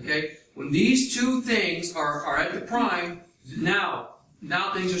 Okay? When these two things are at the prime, now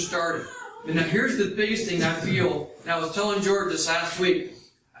things are starting. And now here's the biggest thing I feel, and I was telling George this last week,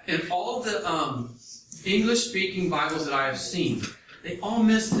 in all the English-speaking Bibles that I have seen, they all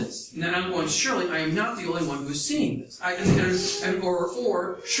miss this. And then I'm going, surely I am not the only one who's seeing this.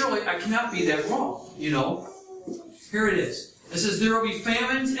 Or surely I cannot be that wrong, you know. Here it is. It says, there will be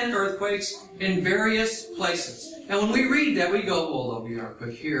famines and earthquakes in various places. Now when we read that, we go, well, there'll be an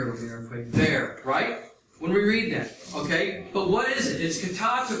earthquake here, there'll be an earthquake there, right? When we read that, okay? But what is it? It's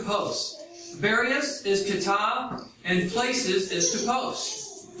kata topos. Various is kata, and places is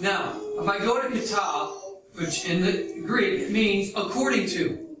topos. Now, if I go to kata, which in the Greek means according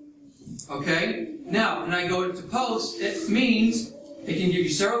to, okay? Now, when I go to topos, it means, it can give you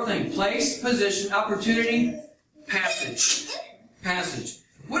several things. Place, position, opportunity, passage. Passage.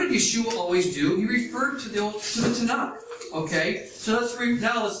 What did Yeshua always do? He referred to the Tanakh. Okay? So let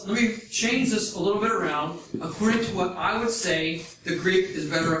me change this a little bit around according to what I would say the Greek is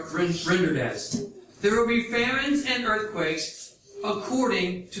better rendered as. There will be famines and earthquakes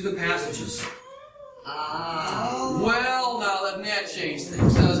according to the passages. Well, now that changed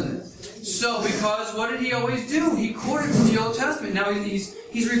things, doesn't it? So, because what did he always do? He quoted from the Old Testament. Now he's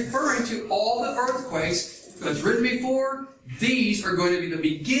referring to all the earthquakes that's written before. These are going to be the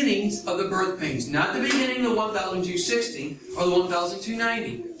beginnings of the birth pains. Not the beginning of the 1,260 or the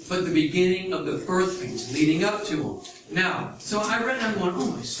 1,290, but the beginning of the birth pains leading up to them. Now, so I read and I'm going,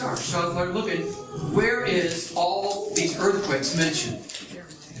 oh my stars. So I started looking, where is all these earthquakes mentioned?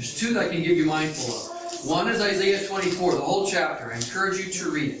 There's two that I can give you mindful of. One is Isaiah 24, the whole chapter. I encourage you to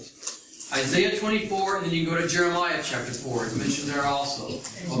read it. Isaiah 24, and then you can go to Jeremiah chapter 4. It's mentioned there also.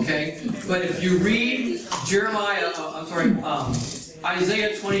 Okay? But if you read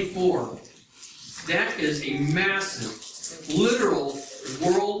Isaiah 24, that is a massive, literal,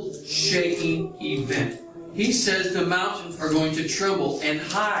 world-shaking event. He says the mountains are going to tremble and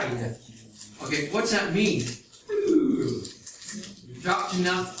hide. Okay, what's that mean? Drop to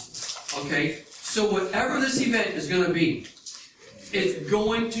nothing. Okay? So whatever this event is going to be, it's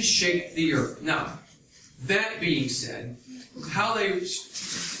going to shake the earth. Now, that being said, how they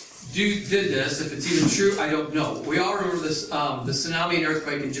did this, if it's even true, I don't know. We all remember this, the tsunami and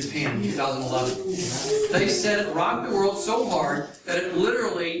earthquake in Japan in 2011. They said it rocked the world so hard that it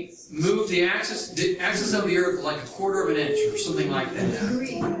literally moved the axis of the earth like a quarter of an inch or something like that.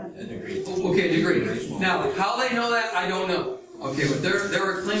 A degree. Okay, a degree. Now, how they know that, I don't know. Okay, but they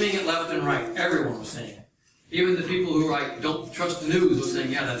were claiming it left and right. Everyone was saying it. Even the people who don't trust the news were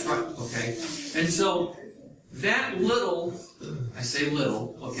saying, yeah, that's right, okay? And so, that little, I say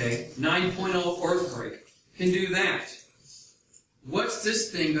little, okay, 9.0 earthquake can do that. What's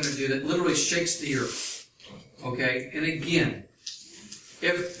this thing going to do that literally shakes the earth? Okay, and again,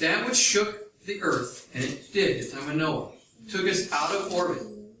 if that which shook the earth, and it did at the time of Noah, took us out of orbit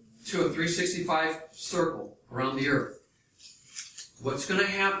to a 365 circle around the earth, what's going to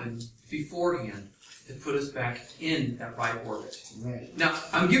happen beforehand to put us back in that right orbit? Right. Now,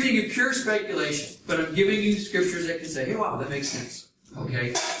 I'm giving you pure speculation, but I'm giving you scriptures that can say, hey, wow, that makes sense.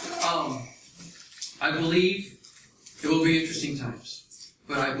 Okay? I believe It will be interesting times.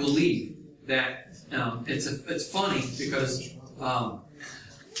 But I believe that it's funny because I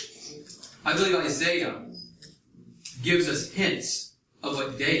believe Isaiah gives us hints of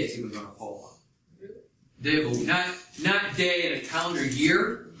what day it's even going to fall on. Day of a week. Not day in a calendar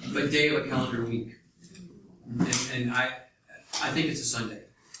year, but day of a calendar week. And I think it's a Sunday.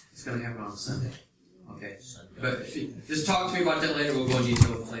 It's going to happen on a Sunday. Okay? But if you, just talk to me about that later. We'll go in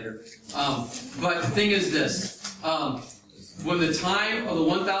detail with it later. But the thing is this. When the time of the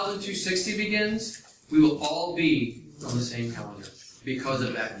 1260 begins, we will all be on the same calendar because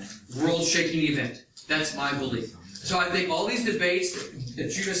of that world-shaking event. That's my belief. So I think all these debates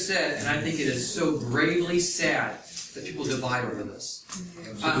that you just said, and I think it is so gravely sad that people divide over this.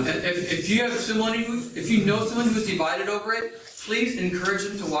 If you have someone if you know someone who is divided over it, please encourage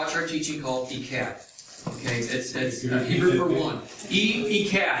them to watch our teaching called ECAD. Okay, it's Hebrew for one.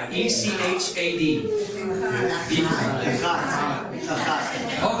 ECAD, E-C-H-A-D.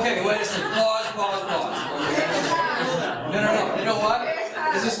 Okay, wait a second. Pause. No. You know what?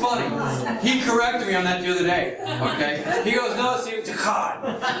 This is funny. He corrected me on that the other day. Okay? He goes, no, see, it's a God.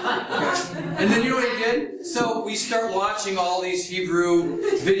 Okay. And then you know what he did? So we start watching all these Hebrew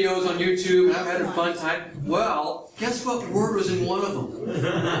videos on YouTube, and I'm having a fun time. Well, guess what word was in one of them?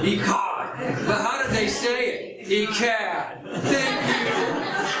 Echad. But how did they say it? Echad. Thank you.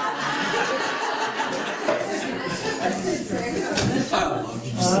 I love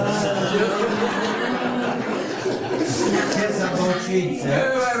you.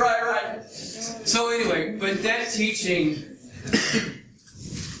 Right. So anyway, but that teaching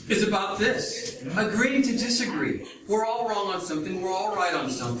is about this. Agreeing to disagree. We're all wrong on something. We're all right on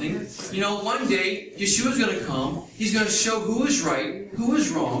something. You know, one day, Yeshua's going to come. He's going to show who is right, who is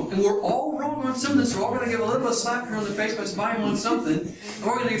wrong, and we're all wrong on something, so we're all going to give a little bit of slap here on the face by spying on something, and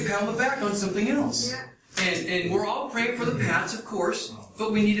we're going to get pat on the back on something else. And we're all praying for the pats, of course,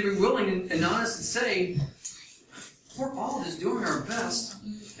 but we need to be willing and honest and say, we're all just doing our best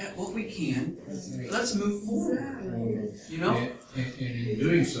at what we can. Let's move forward. You know? And in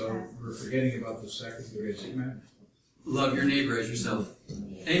doing so, we're forgetting about the second basic commandment. Love your neighbor as yourself.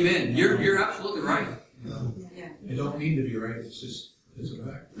 Amen. You're absolutely right. It don't mean to be right, it's a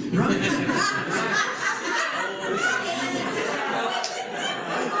fact. Right.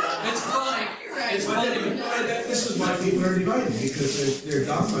 It's funny. This is why people are divided, because their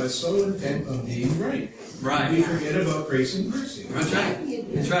dogma is so intent on being right. Right. We forget about grace and mercy. That's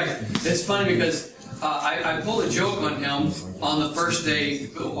right. It's funny because I pulled a joke on him on the first day.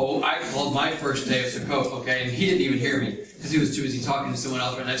 I called my first day of Sukkot, okay, and he didn't even hear me because he was too busy talking to someone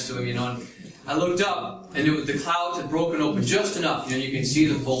else right next to him, you know. And I looked up, and the clouds had broken open just enough, you know, you can see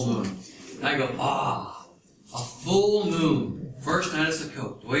the full moon. And I go, a full moon, first night of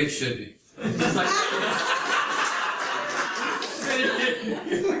Sukkot, the way it should be.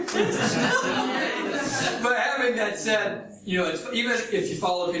 But having that said, you know, even if you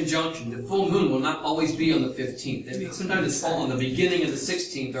follow conjunction, the full moon will not always be on the 15th. Sometimes it's fall on the beginning of the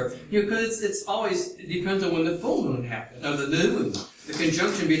 16th, or because it depends on when the full moon happens, or the new moon. The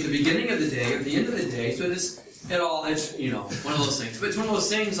conjunction be at the beginning of the day or the end of the day. So it's you know, one of those things. But it's one of those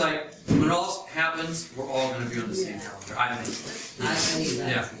things like when it all happens, we're all going to be on the same calendar. I think.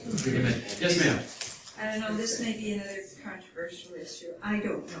 Yeah. Amen. Yes, ma'am. I don't know, this may be another controversial issue. I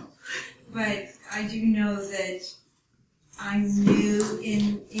don't know. But I do know that I'm new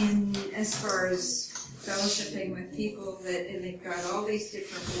in as far as fellowshipping with people and they've got all these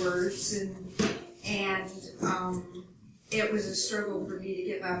different words and it was a struggle for me to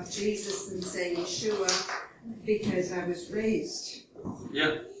give up Jesus and say Yeshua because I was raised.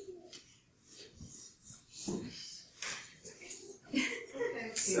 Yeah.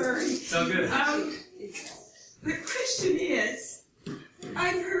 Sorry. So good. The question is,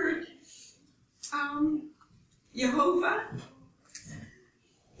 I've heard Jehovah,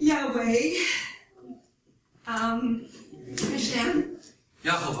 Yahweh, Hashem,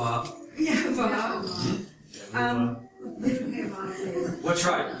 Yahovah. What's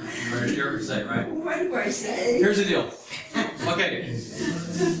right? You're saying, right? What do I say? Here's the deal. Okay.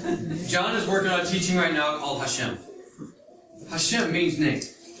 John is working on a teaching right now called Hashem. Hashem means name.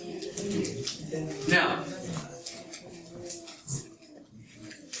 Now,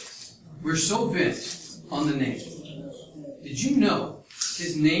 we're so bent on the name. Did you know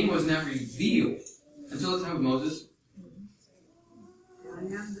his name was not revealed until the time of Moses?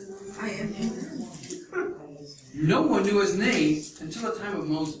 I am. No one knew his name until the time of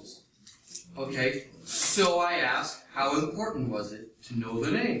Moses. Okay, so I asked, how important was it to know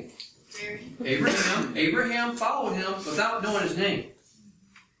the name? Abraham followed him without knowing his name.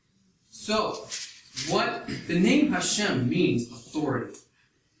 So, what the name Hashem means authority.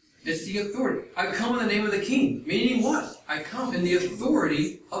 It's the authority. I come in the name of the king. Meaning what? I come in the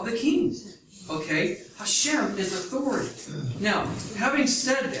authority of the king. Okay? Hashem is authority. Now, having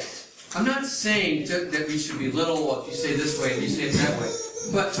said that, I'm not saying that we should be little if you say this way and you say it that way.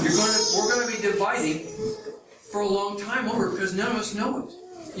 But we're going to be dividing for a long time over because none of us know it.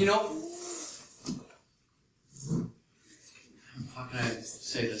 You know, how can I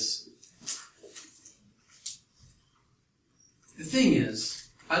say this? The thing is,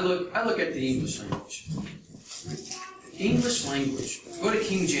 I look at the English language. The English language. Go to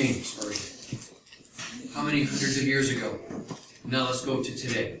King James Version. How many hundreds of years ago? Now let's go to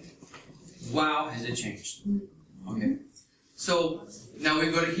today. Wow, has it changed? Okay. So now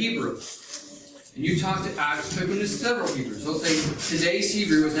we go to Hebrew. And you talk to, I've spoken to several Hebrews. They'll say today's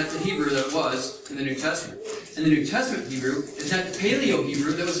Hebrew is not the Hebrew that it was in the New Testament. And the New Testament Hebrew is not the Paleo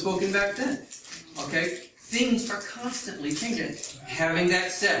Hebrew that was spoken back then. Okay? Things are constantly changing. Having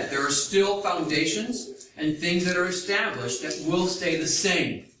that said, there are still foundations and things that are established that will stay the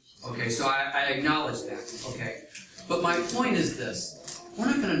same. Okay, so I acknowledge that. Okay? But my point is this. We're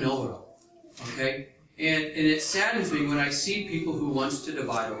not going to know it all. Okay? And it saddens me when I see people who wants to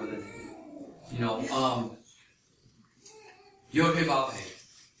divide over the name. You know, Yod-Heh-Vav-Heh.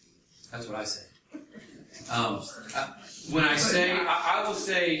 That's what I say. When I say, I will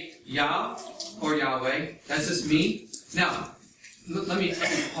say Yah or Yahweh. That's just me. Now, let me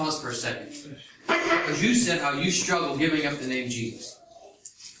pause for a second. Because you said how you struggle giving up the name Jesus.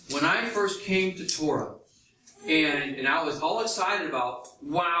 When I first came to Torah, and I was all excited about,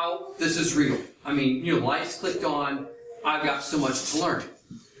 wow, this is real. I mean, you know, lights clicked on. I've got so much to learn.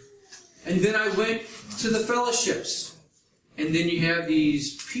 And then I went to the fellowships. And then you have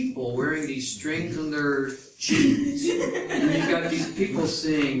these people wearing these strings on their jeans. And you've got these people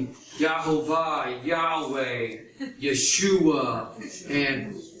saying, Yahovah, Yahweh, Yeshua.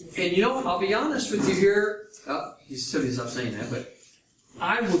 And you know, I'll be honest with you here. He said he's not saying that, but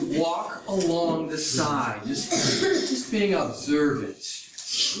I would walk along the side, just being observant.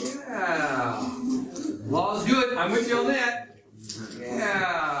 Yeah. Law's good. I'm with you on that.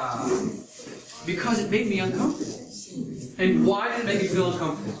 Yeah. Because it made me uncomfortable. And why did it make me feel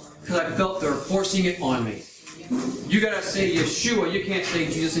uncomfortable? Because I felt they were forcing it on me. You gotta say Yeshua. You can't say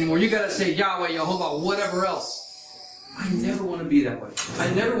Jesus anymore. You gotta say Yahweh, Yehovah, whatever else. I never want to be that way.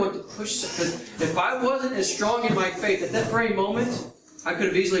 I never want to push. Because if I wasn't as strong in my faith at that very moment, I could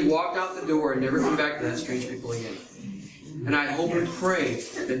have easily walked out the door and never come back to that strange people again. And I hope and pray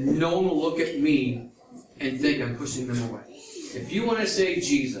that no one will look at me and think I'm pushing them away. If you want to say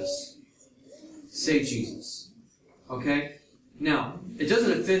Jesus, say Jesus. Okay? Now, it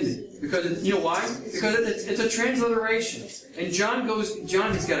doesn't offend me. Because, you know why? Because it's a transliteration. And John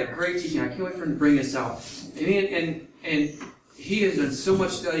has got a great teaching. I can't wait for him to bring this out. And he has done so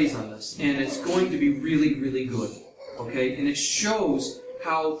much studies on this. And it's going to be really, really good. Okay? And it shows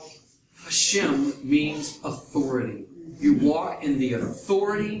how Hashem means authority. You walk in the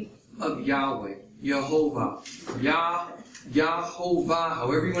authority of Yahweh, Yehovah, Yahovah,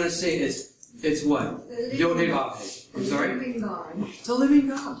 however you want to say it. It's what? Yod-Heh-Vav-Heh. I'm sorry? The living God. The living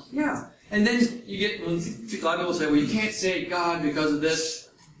God, yeah. And then you get, when a lot of people say, well, you can't say God because of this.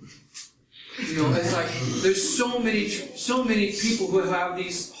 You know, it's like, there's so many people who have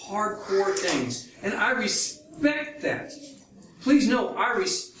these hardcore things. And I respect that. Please know, I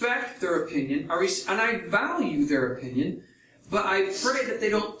respect their opinion, and I value their opinion, but I pray that they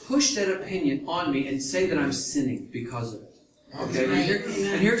don't push that opinion on me and say that I'm sinning because of it. Okay,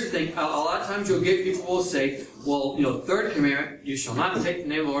 and here's the thing. A lot of times you'll get people who will say, well, you know, third commandment, you shall not take the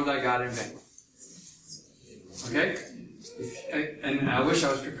name of the Lord thy God in vain. Okay? And I wish I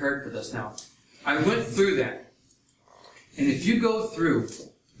was prepared for this now. I went through that. And if you go through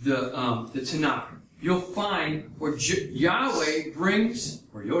the Tanakh, you'll find where Yahweh brings,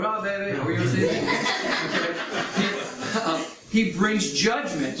 or Yod-Heh-Vav-Heh, however you say it, he brings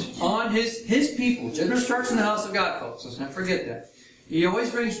judgment on his people. Judgment starts in the house of God, folks. Let's not forget that. He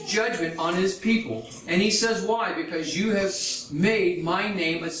always brings judgment on his people. And he says, why? Because you have made my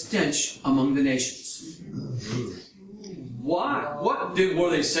name a stench among the nations. Why? Were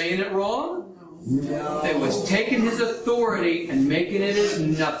they saying it wrong? No. It was taking his authority and making it as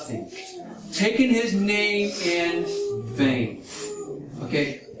nothing. Taking his name in vain.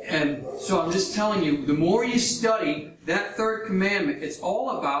 Okay? And so I'm just telling you, the more you study that third commandment, it's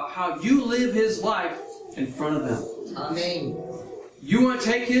all about how you live his life in front of them. Amen. You want to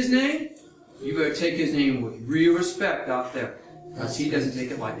take his name? You better take his name with real respect out there. Because he doesn't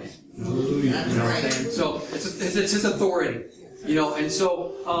take it lightly. You know what I'm saying? So it's his authority. You know, and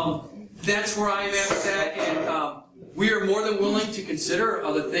so that's where I am at with that, and we are more than willing to consider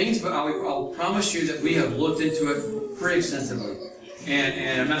other things, but I'll promise you that we have looked into it pretty extensively.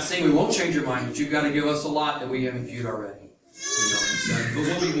 And I'm not saying we won't change your mind, but you've got to give us a lot that we haven't viewed already. But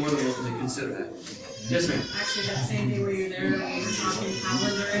we'll be more than willing to consider that. Yes, ma'am. Actually, that same day where you were there, we were talking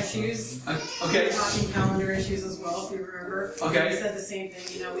calendar issues. Okay. We were talking calendar issues as well, if you remember. Okay. We said the same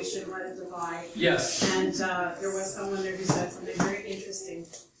thing, we shouldn't let it divide. Yes. And there was someone there who said something very interesting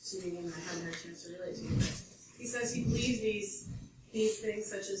to me, and I haven't had a chance to relate to you. He says he believes these things,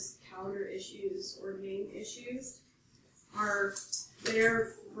 such as calendar issues or name issues, are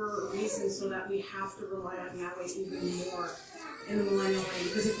there for a reason so that we have to rely on Yahweh even more in the millennial reign.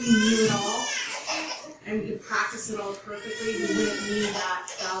 Because if we knew it all and we could practice it all perfectly, we wouldn't need that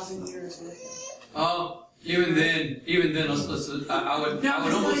 1,000 years with him. Even then, I would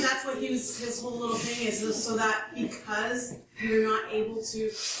almost. That's what his whole little thing is so that because we're not able to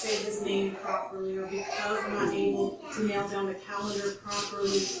say his name properly, or because we're not able to nail down the calendar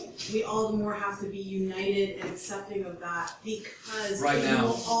properly, we all the more have to be united and accepting of that, because it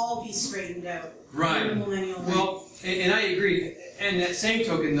will all be straightened out in the millennial reign. Well, and I agree. And that same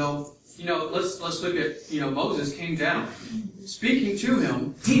token, though, let's look at Moses came down, speaking to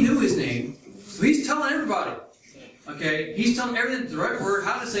him. He knew his name. So he's telling everybody, okay? He's telling everything, the right word,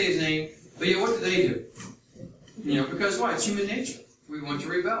 how to say his name, but yet what do they do? Because why? It's human nature. We want to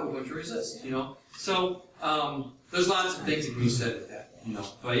rebel, we want to resist, So, there's lots of things that can be said with that,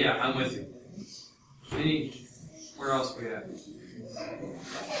 But yeah, I'm with you. Where else we at?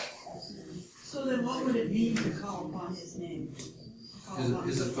 So then what would it mean to call upon his name?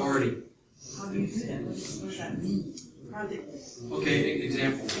 His authority. How do you do that? What does that mean? Okay,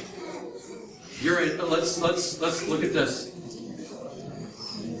 example. Let's look at this.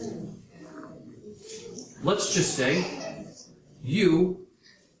 Let's just say you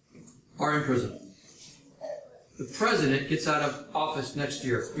are in prison. The president gets out of office next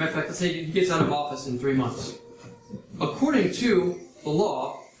year. Matter of fact, let's say he gets out of office in 3 months. According to the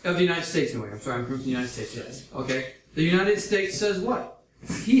law of the United States, anyway. I'm sorry, I'm from the United States. Yes. Okay. The United States says what?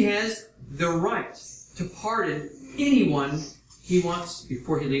 He has the right to pardon anyone he wants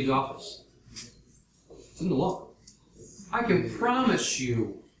before he leaves office. It's in the law. I can promise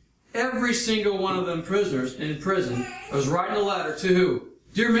you, every single one of them prisoners in prison was writing a letter to who?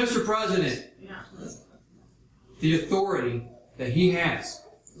 Dear Mr. President. The authority that he has.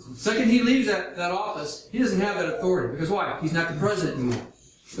 The second he leaves that office, he doesn't have that authority. Because why? He's not the president anymore.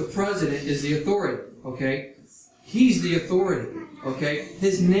 The president is the authority. Okay? He's the authority. Okay?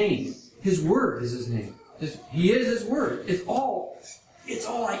 His name, his word is his name. He is his word. It's all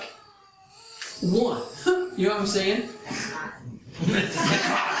like one. You know what I'm saying?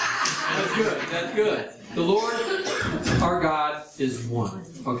 That's good. That's good. The Lord, our God, is one.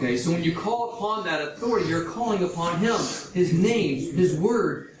 Okay? So when you call upon that authority, you're calling upon Him, His name, His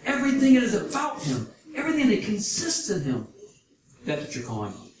word, everything that is about Him, everything that consists in Him. That's what you're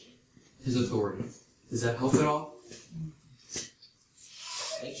calling on. His authority. Does that help at all?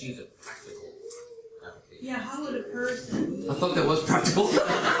 Actually, it's a practical application. Yeah, how would a person... I thought that was practical.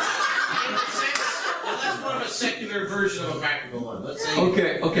 That's more of a secular version of a practical one. Let's say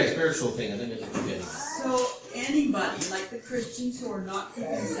okay. Spiritual thing, I think that's what you're getting. So anybody, like the Christians who are not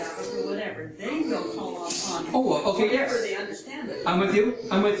keeping Sabbath or whatever, they will call upon him. Yes. They understand it. I'm with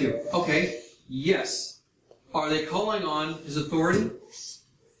you. Okay. Yes. Are they calling on His authority?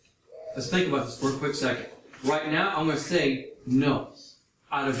 Let's think about this for a quick second. Right now, I'm going to say no,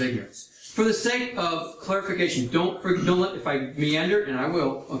 out of ignorance. For the sake of clarification, don't let, if I meander, and I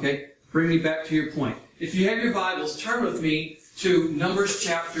will, okay, bring me back to your point. If you have your Bibles, turn with me to Numbers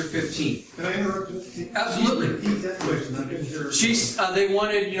chapter 15. Can I interrupt? Absolutely. Repeat that question. I didn't hear. They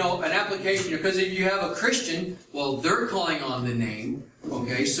wanted, an application, because if you have a Christian, well, they're calling on the name,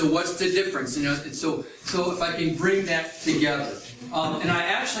 okay, so what's the difference? So if I can bring that together. And I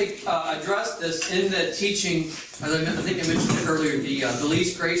actually addressed this in the teaching, as I think I mentioned it earlier, the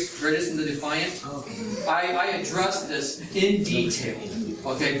least greatest and the defiant. I addressed this in detail,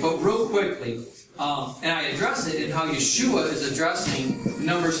 okay, but real quickly, and I address it in how Yeshua is addressing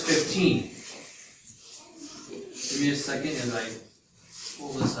Numbers 15. Give me a second as I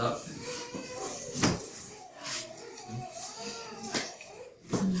pull this up.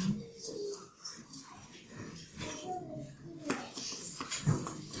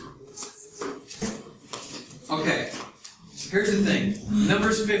 Okay, here's the thing.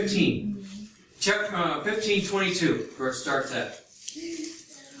 Numbers 15. Chapter 15:22, where it starts at.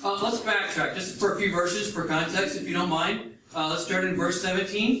 Let's backtrack just for a few verses for context, if you don't mind. Let's start in verse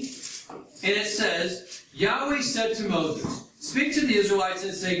 17. And it says, Yahweh said to Moses, Speak to the Israelites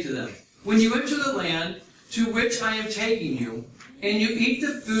and say to them, when you enter the land to which I am taking you, and you eat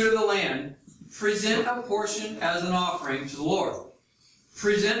the food of the land, present a portion as an offering to the Lord.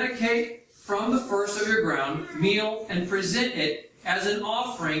 Present a cake from the first of your ground meal, and present it as an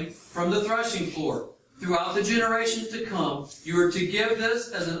offering from the threshing floor. Throughout the generations to come, you are to give this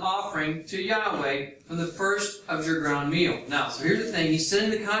as an offering to Yahweh from the first of your ground meal. Now, so here's the thing. He's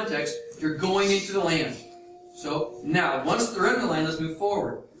setting the context. You're going into the land. So, now, once they're in the land, let's move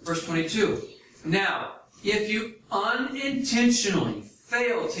forward. Verse 22. Now, if you unintentionally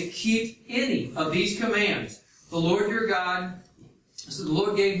fail to keep any of these commands, the Lord your God, so the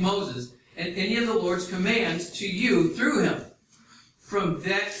Lord gave Moses, and any of the Lord's commands to you through him, from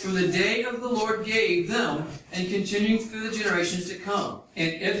the day of the Lord gave them, and continuing through the generations to come.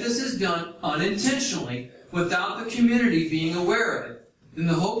 And if this is done unintentionally, without the community being aware of it, then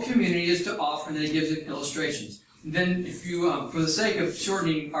the whole community is to offer, and then he gives it illustrations. And then, if you, for the sake of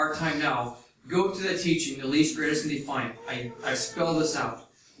shortening our time now, go to that teaching, the least, greatest, and defiant. I spell this out.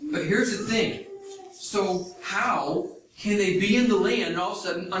 But here's the thing. So, how can they be in the land and all of a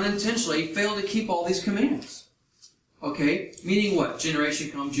sudden, unintentionally, fail to keep all these commands? Okay, meaning what? Generation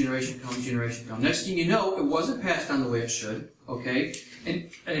come, generation come, generation come. Next thing you know, it wasn't passed on the way it should. Okay,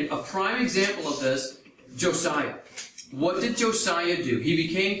 and a prime example of this, Josiah. What did Josiah do? He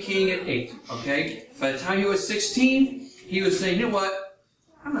became king at 8. Okay, by the time he was 16, he was saying, you know what?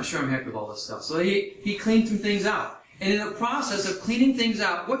 I'm not sure I'm happy with all this stuff. So he cleaned some things out. And in the process of cleaning things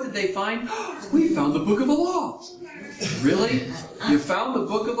out, what did they find? We found the book of the law. Really? You found the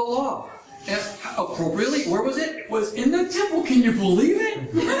book of the law. And appropriately, where was it? It was in the temple. Can you believe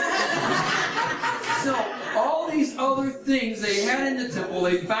it? So, all these other things they had in the temple,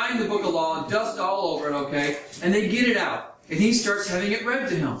 they find the book of law, dust all over it, okay? And they get it out. And he starts having it read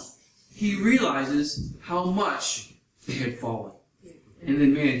to him. He realizes how much they had fallen. And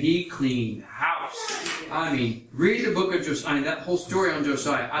then, man, he cleaned house. I mean, read the book of Josiah. I mean, that whole story on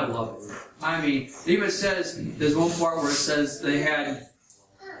Josiah, I love it. I mean, it even says, there's one part where it says they had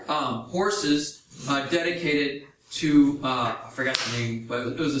horses dedicated to, I forgot the name, but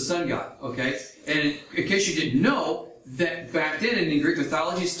it was the sun god, okay? And in case you didn't know, that back then in the Greek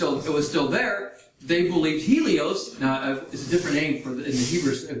mythology, it was still there, they believed Helios, now it's a different name in the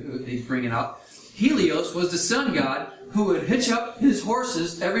Hebrews, they bring it up. Helios was the sun god who would hitch up his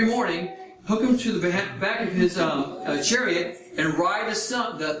horses every morning, hook them to the back of his chariot, and ride the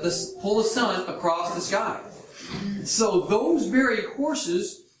sun, pull the sun across the sky. So those very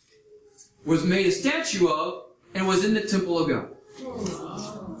horses was made a statue of and was in the temple of God.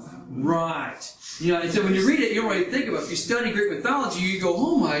 Right. You know, and so when you read it, you don't really think about it. If you study Greek mythology, you go,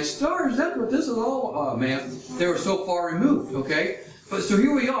 oh my stars, that's what this is all about. Oh man, they were so far removed, okay? But so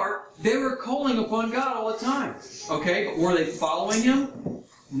here we are. They were calling upon God all the time, okay? But were they following Him?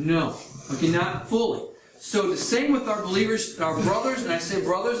 No. Okay, not fully. So the same with our believers, our brothers, and I say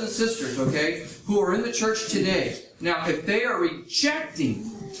brothers and sisters, okay, who are in the church today. Now, if they are rejecting,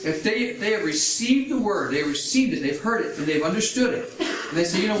 if they have received the Word, they received it, they've heard it, and they've understood it, and they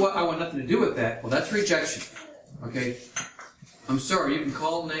say, you know what, I want nothing to do with that, well, that's rejection. Okay? I'm sorry, you can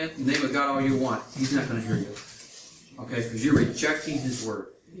call the name of God all you want. He's not going to hear you. Okay? Because you're rejecting His Word.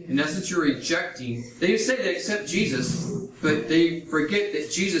 In essence, you're rejecting, they say they accept Jesus, but they forget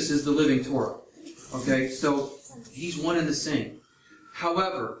that Jesus is the living Torah. Okay? So, He's one and the same.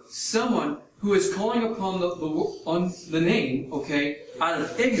 However, someone who is calling upon the name, okay, out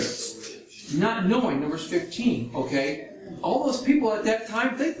of ignorance, not knowing, Numbers 15, okay, all those people at that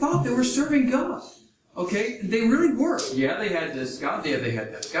time, they thought they were serving God, okay, they really were. Yeah, they had this God, yeah, they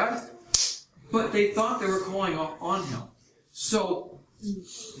had that God, but they thought they were calling on Him. So,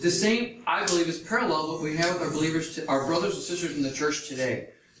 the same, I believe, is parallel what we have with our believers, our brothers and sisters in the church today.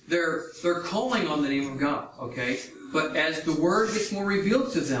 They're calling on the name of God, okay, but as the Word gets more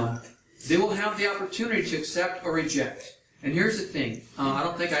revealed to them, they will have the opportunity to accept or reject. And here's the thing. I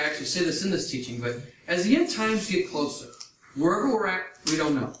don't think I actually say this in this teaching, but as the end times get closer, wherever we're at, we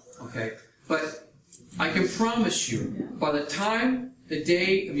don't know. Okay? But I can promise you, by the time the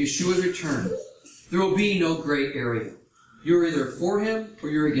day of Yeshua's return, there will be no gray area. You're either for Him or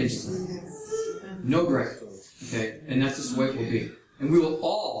you're against Him. No gray. Okay? And that's just the way it will be. And we will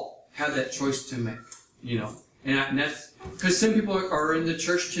all have that choice to make. You know? And that's because some people are in the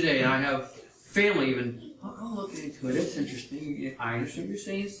church today, and I have family even. I'll look into it. It's interesting. I understand what you're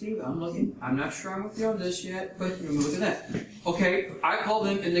saying, Steve. I'm looking. I'm not sure I'm with you on this yet, but look at that. Okay, I call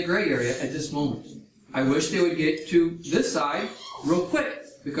them in the gray area at this moment. I wish they would get to this side real quick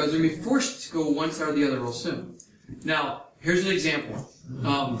because they're going to be forced to go one side or the other real soon. Now, here's an example.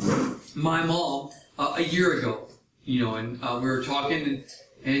 My mom, a year ago, you know, and we were talking,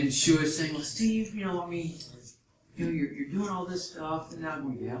 And she was saying, well, Steve, you know, I mean, you know, you're doing all this stuff, and I'm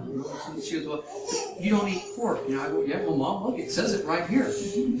going, yeah. And she goes, well, you don't eat pork. You know, I go, yeah, well, Mom, look, it says it right here.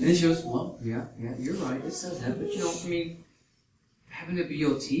 And then she goes, well, yeah, you're right, it says that, but you know, I mean, having a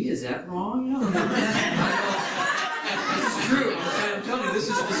BOT, is that wrong? You know, this is true. I'm telling you, this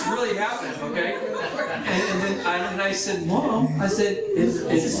really happened, okay? And then I said, Mom, I said,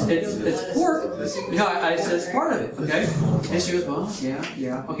 it's pork. You know, I said, it's part of it, okay? And she goes, well,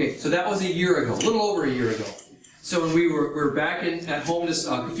 yeah. Okay, so that was a year ago, a little over a year ago. So when we were back at home this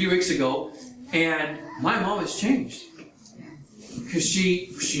a few weeks ago, and my mom has changed. Because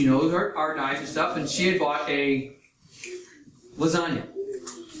she knows our diet and stuff, and she had bought a lasagna,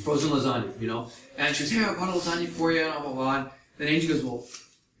 frozen lasagna, you know. And she goes, hey, I bought a lasagna for you, blah, blah, blah. Then Angie goes, well,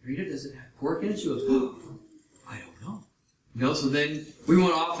 Rita, does it have pork in it? She goes, oh, I don't know. You know, so then we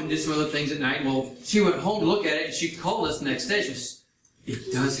went off and did some other things at night. Well, she went home to look at it, and she called us the next day. She goes,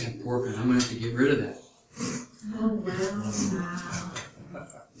 it does have pork in it. I'm going to have to get rid of that. Oh, wow.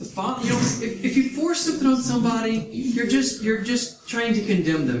 The Father, you know, if you force something on somebody, you're just trying to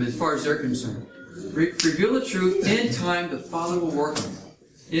condemn them as far as they're concerned. Reveal the truth. In time, the Father will work on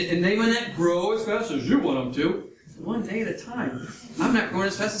it. And they may not grow as fast as you want them to. One day at a time. I'm not growing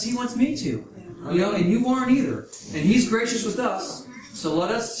as fast as He wants me to. You know, and you aren't either. And He's gracious with us. So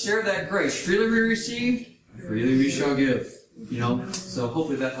let us share that grace. Freely we received, freely we shall give. You know, so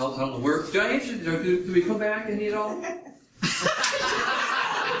hopefully that helps. I don't know where. Do I answer? Do we come back and eat all?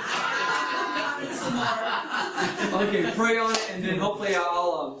 Okay, pray on it, and then hopefully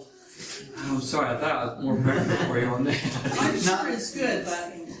I'll. I'm sorry, I thought I was more practical for you on that. I'm sure it's good,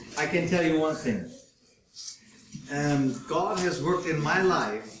 but I can tell you one thing. God has worked in my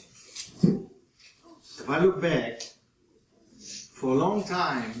life, if I look back, for a long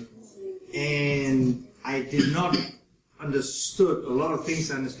time, and I did not understood a lot of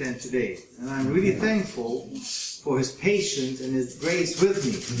things I understand today. And I'm really thankful for His patience and His grace with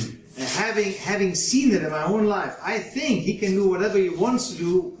me. And having seen it in my own life, I think He can do whatever He wants to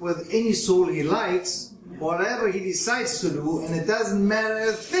do with any soul He likes, whatever He decides to do, and it doesn't matter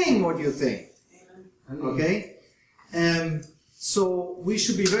a thing what you think. Okay? So we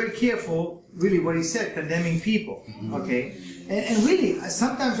should be very careful, really, what He said, condemning people. Okay? And really,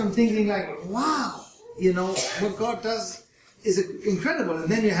 sometimes I'm thinking like, wow, you know, what God does is incredible. And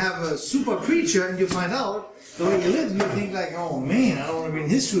then you have a super preacher and you find out the way he lives, you think like, oh man, I don't want to be in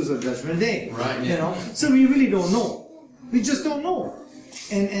his shoes on Judgment Day. Right. You know? So we really don't know. We just don't know.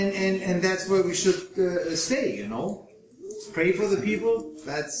 And that's where we should stay, you know. Pray for the people.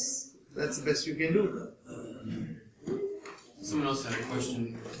 That's the best you can do. Someone else had a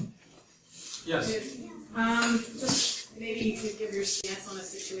question. Yes. Just maybe you could give your stance on a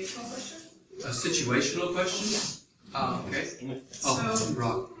situational question. A situational question? Yeah. Okay. Oh, So-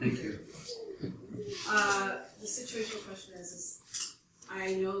 Rob, thank you. The situational question is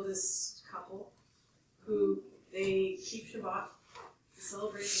I know this couple who they keep Shabbat, they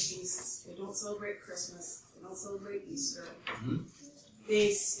celebrate the feasts, they don't celebrate Christmas, they don't celebrate Easter. Mm-hmm.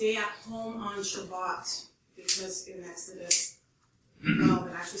 They stay at home on Shabbat because in Exodus, well,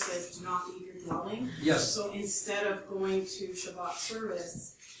 it actually says do not leave your dwelling. Yes. So instead of going to Shabbat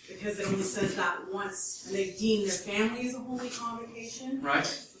service, because it only says that once, and they deem their family as a holy convocation, Right.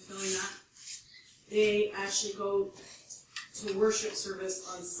 fulfilling that, they actually go to worship service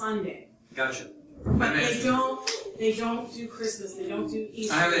on Sunday. Gotcha. But they don't do Christmas, they don't do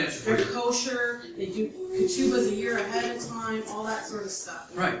Easter. I have an answer for They're you. kosher, they do ketubas a year ahead of time, all that sort of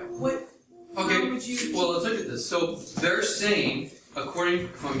stuff. Right. What, Okay, how would you... well, let's look at this. So they're saying, according,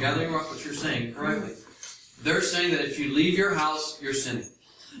 if I'm gathering what you're saying correctly, they're saying that if you leave your house, you're sinning.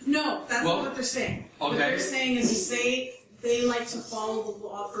 No, that's Well, not what they're saying. What okay. they're saying is, you say they like to follow the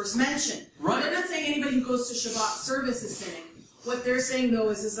law first mentioned. Right. They're not saying anybody who goes to Shabbat service is sinning. What they're saying, though,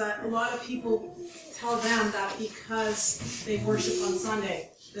 is that a lot of people tell them that because they worship on Sunday,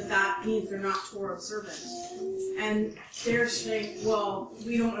 that means they're not Torah observant. And they're saying, well,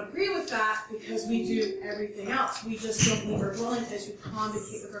 we don't agree with that because we do everything else. We just don't leave our dwelling place. We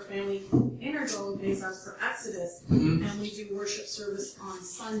convocate with our family in our dwelling place as per Exodus, and we do worship service on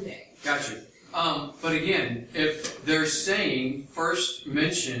Sunday. Gotcha. But again, if they're saying first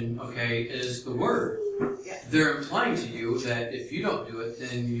mention, okay, is the word, they're implying to you that if you don't do it,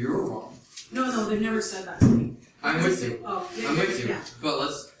 then you're wrong. No, they've never said that to me. I'm with you. Oh, yeah, I'm with you. yeah. But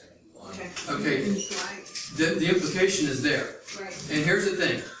let's. Okay. Okay. The implication is there. Right. And here's the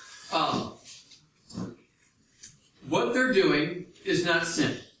thing. What they're doing is not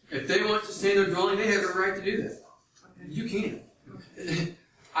sin. If they want to stay in their dwelling, they have a right to do that. You can't.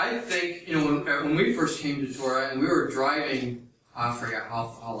 I think, when we first came to Torah and we were driving I forgot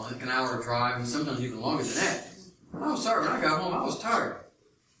how long, like an hour drive, and sometimes even longer than that. I was tired. When I got home, I was tired.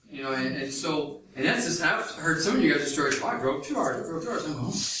 You know, and so, and that's just, I've heard some of you guys' stories. Well, I drove 2 hours. I'm going, oh,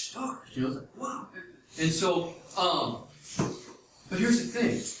 my stars. You know, it's like, wow. And so, but here's the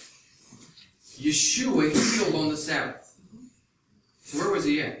thing. Yeshua healed on the Sabbath. So where was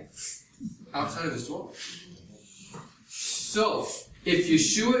he at? Outside of his door. So, if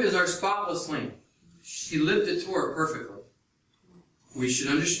Yeshua is our spotless lamb, he lived the Torah perfectly. We should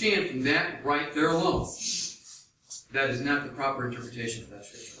understand from that right there alone, that is not the proper interpretation of that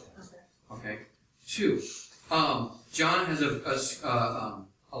scripture. Okay. 2, John has a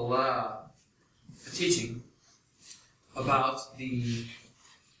teaching about the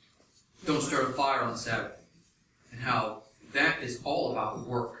don't start a fire on the Sabbath, and how that is all about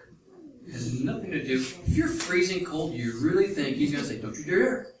work. It has nothing to do. If you're freezing cold, you really think he's going to say, "Don't you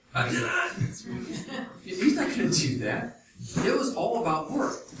dare"? He's not going to do that. It was all about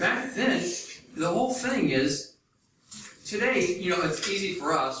work. Back then, the whole thing is, today, you know, it's easy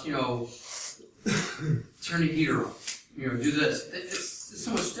for us, you know, turn the heater on, you know, do this. It's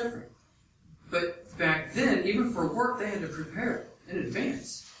so much different. But back then, even for work, they had to prepare in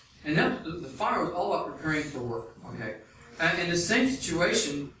advance. And that, the fire was all about preparing for work, okay? And in the same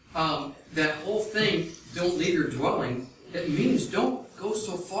situation, that whole thing, don't leave your dwelling, it means don't go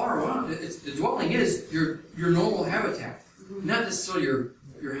so far around. The dwelling is your normal habitat, not necessarily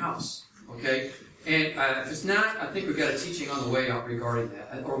your house, okay? And if it's not, I think we've got a teaching on the way out regarding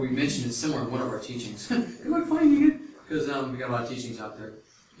that, or we mentioned it somewhere in one of our teachings. Am I finding it? Because we got a lot of teachings out there.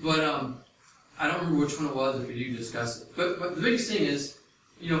 But I don't remember which one it was if we do discuss it. But the biggest thing is,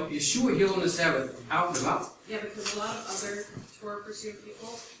 you know, Yeshua healed on the Sabbath out and about. Yeah, because a lot of other Torah pursuing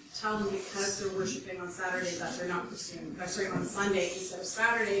people tell them because they're worshiping on Saturday that they're not pursuing. Sorry, on Sunday instead of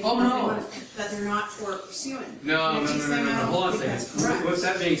Saturday that they're not Torah pursuing. No. Hold on a second. What's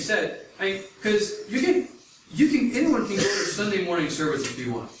that being said? Because anyone can go to Sunday morning service if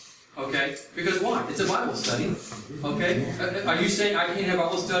you want. Okay? Because why? It's a Bible study. Okay? Are you saying I can't have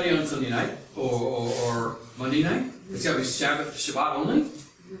Bible study on Sunday night or Monday night? It's got to be Shabbat only?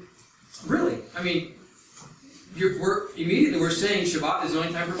 Really? I mean, we're saying Shabbat is the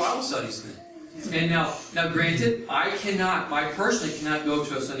only time for Bible studies then. And now granted, I personally cannot go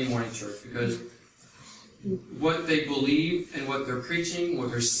to a Sunday morning church because what they believe and what they're preaching, what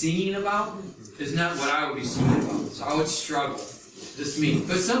they're singing about, is not what I would be singing about. So I would struggle. Just me.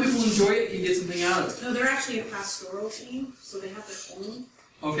 But some people enjoy it and get something out of it. No, they're actually a pastoral team, so they have their own.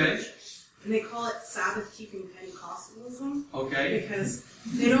 Okay. Church, and they call it Sabbath-keeping Pentecostalism. Okay. Because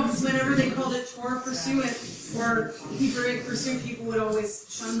they don't, whenever they called it Torah pursuant, or Hebraic pursuit, people would always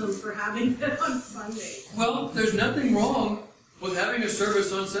shun them for having it on Sunday. Well, there's nothing wrong with having a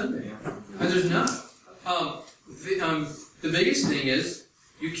service on Sunday. There's not. The biggest thing is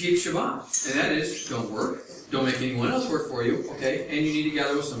you keep Shabbat. And that is, don't work. Don't make anyone else work for you. Okay? And you need to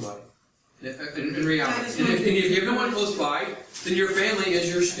gather with somebody. In reality. And if you have no one close by, then your family is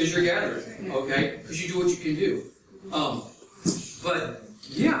your gathering. Okay? Because you do what you can do. But,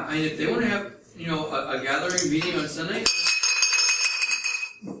 yeah, I mean, if they want to have, you know, a gathering meeting on Sunday,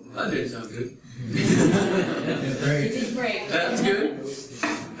 that didn't sound good. It did great. That's good.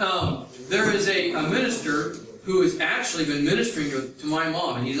 There is a minister who has actually been ministering to my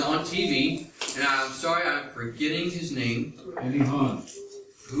mom, and he's on TV, and I'm sorry, I'm forgetting his name. Benny Hahn.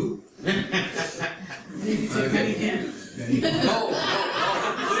 Who?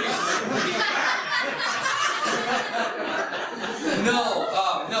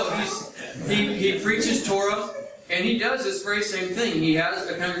 No, he preaches Torah, and he does this very same thing. He has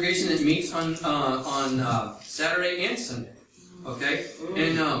a congregation that meets on Saturday and Sunday. Okay?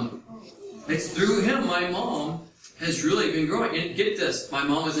 And it's through him my mom has really been growing. And get this, my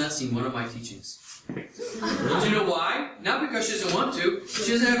mom has not seen one of my teachings. Do you know why? Not because she doesn't want to.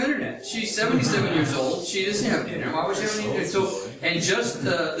 She doesn't have internet. She's 77 years old. She doesn't have internet. Why would she have internet? So, and just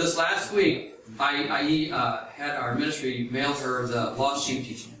this last week, I had our ministry mail her the Lost Sheep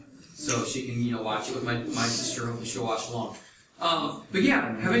teaching, so she can, you know, watch it with my sister. Hopefully, she'll watch along. But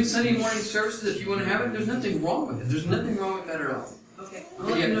yeah, having Sunday morning services, if you want to have it, there's nothing wrong with it. There's nothing wrong with that at all. Okay.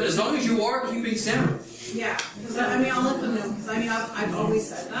 Yeah, as long as you are keeping Sabbath. Yeah, because I mean, I'll let them know, because I mean, I've always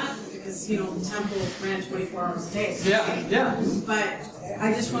said that, because, you know, the temple ran 24 hours a day. So Yeah. But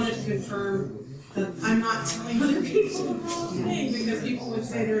I just wanted to confirm that I'm not telling other people the wrong thing, because people would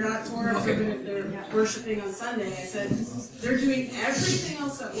say they're not Torah, even if they're worshiping on Sunday. I said, they're doing everything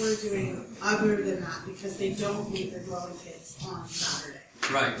else that we're doing other than that, because they don't meet their dwelling kids on Saturday.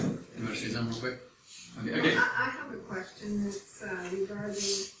 Right. You want to say something real quick? Okay. I have a question that's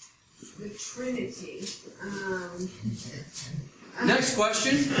regarding the Trinity. Next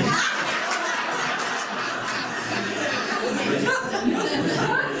question.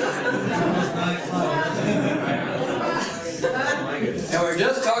 And we're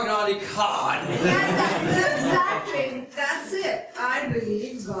just talking on Echad. Exactly, that's it. I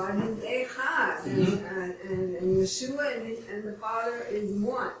believe God is Echad, and Yeshua and the Father is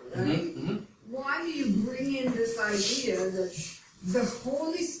one, right? Why do you bring in this idea that the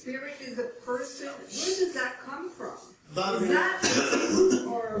Holy Spirit is a person? Where does that come from? Is that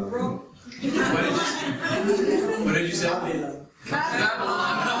or a rope? What did you say? Exactly.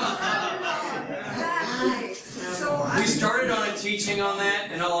 So We started on a teaching on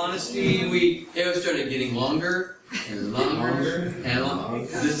that. In all honesty, it started getting longer and longer and longer.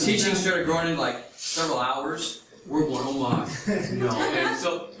 The teaching started growing in like several hours. We're going, oh my, and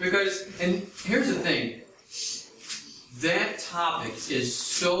so and here's the thing. That topic is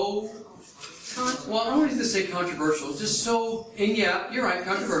so. Well, I don't want to say controversial. It's just so, and yeah, you're right,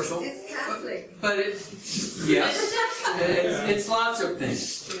 controversial. It's Catholic. But yes, it's lots of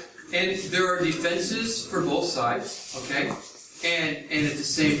things. And there are defenses for both sides, okay? And at the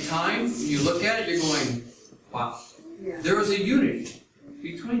same time, when you look at it, you're going, wow. There is a unity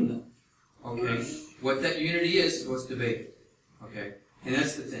between them, okay? What that unity is what's debated, okay? And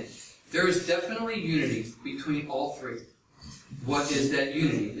that's the thing. There is definitely unity between all three. What is that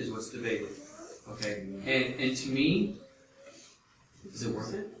unity is what's debated, okay? And to me, is it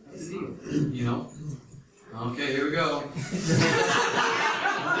worth it? What's the deal? You know? Okay, here we go.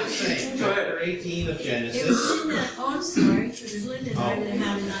 I'm just saying, chapter 18 of It Genesis. was in the, oh, I'm sorry, because Linda and I were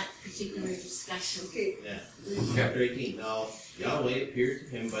having that particular discussion. Yeah. Chapter 18. Now, Yahweh appeared to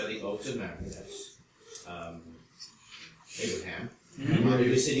him by the oaks of Mamre, that's Abraham, while he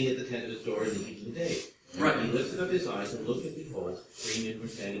was sitting at the tent of his door in the heat of the day. Right. He lifted up his eyes and looked, and behold, 3 men were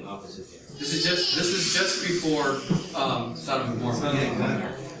standing opposite him. This is just before Sodom and Gomorrah. Yeah,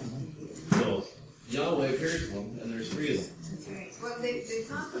 exactly. So Yahweh appeared to him, and there's 3 of them. Well, they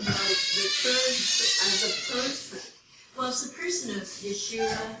talk about the third as a person. Well, it's the person of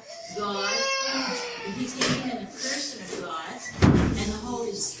Yeshua, God, and he came in the person of God, and the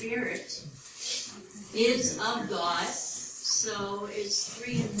Holy Spirit is of God, so it's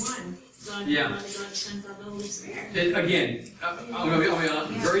 3 in 1. God, Yeah. God, God, Son, God, the Holy Spirit. Again, I'm going to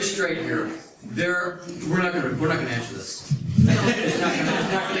be very straight here. We're not going to answer this. It's not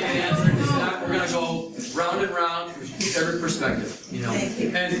going to get answered. We're going to go round and round from every perspective, you know.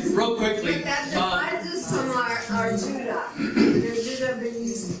 And real quickly, But that divides us from our Judah. The Judah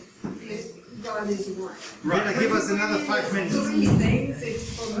believes God is one. Right. Give us another 5 minutes. 3 things,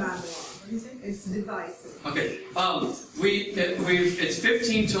 it's from Babylon. It's divisive. okay, it's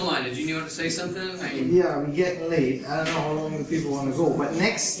 15 till 9. Did you want to say something? Yeah, we're getting late. I don't know how long the people want to go, but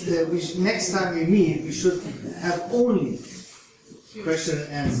next time we meet, we should have only question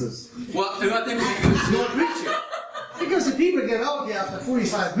and answers. Well, I think we're not preaching. Because the people get out here after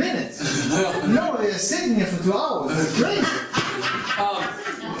 45 minutes. No, they're sitting here for 2 hours.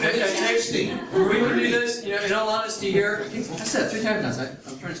 It's crazy. We can do this, you know, in all honesty here. I said it 3 times now, so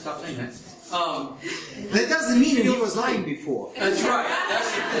I'm trying to stop saying that. That doesn't mean that he was lying before. That's right.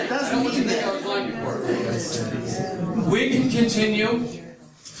 That's the thing. Doesn't I don't want you to think I was lying before. We can continue.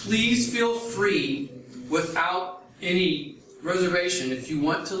 Please feel free without any reservation. If you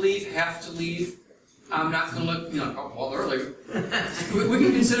want to leave, have to leave. I'm not going to look, call earlier. We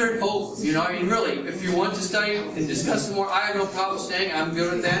can consider it over. You know, I mean, really, if you want to study and discuss some more, I have no problem staying. I'm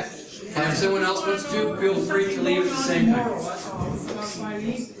good with that. And if someone else wants to, feel free to leave at the same time.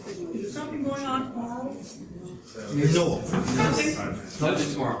 Is something going on tomorrow? No.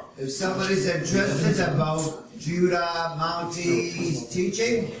 Nothing tomorrow. If somebody's interested about Judah Mounties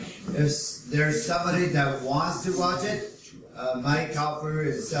teaching, if there's somebody that wants to watch it, Mike Cowper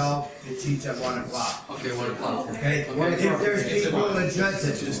himself to teach at 1 o'clock. Okay, 1 o'clock. Okay? If there's people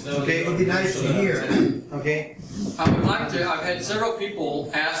interested, okay, it'd be nice to hear. Okay? I would like to, I've had several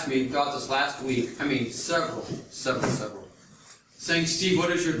people ask me throughout this last week, I mean several, saying, Steve, what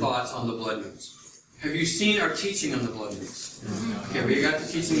is your thoughts on the blood moons? Have you seen our teaching on the blood moons? Okay, we got to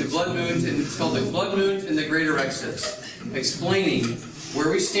teaching the blood moons, and it's called the blood moons and the greater Exodus, explaining where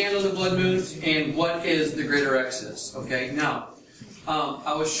we stand on the blood moons and what is the greater Exodus. Okay, now,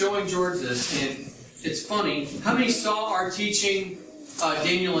 I was showing George this, and it's funny. How many saw our teaching,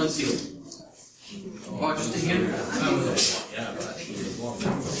 Daniel Unsealed? Oh, just a handful.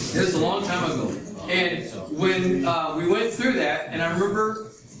 It was a long time ago. And when we went through that, and I remember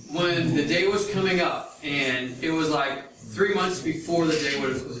when the day was coming up, and it was like 3 months before the day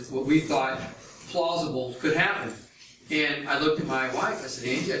was what we thought plausible could happen. And I looked at my wife, I said,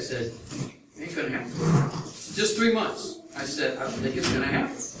 Angie, I said, it ain't going to happen. Just 3 months. I said, I don't think it's going to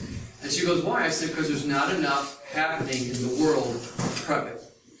happen. And she goes, why? I said, because there's not enough happening in the world to prep it.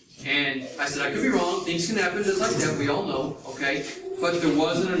 And I said, I could be wrong. Things can happen just like that. We all know, okay? But there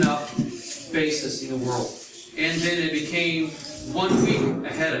wasn't enough basis in the world. And then it became 1 week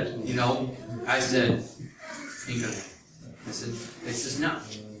ahead of it, you know. I said, ain't gonna happen. I said, it's just not.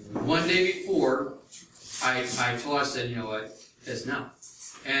 One day before, I told her, I said, you know what, it's not.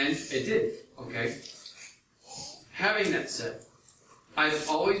 And it did, okay? Having that said, I've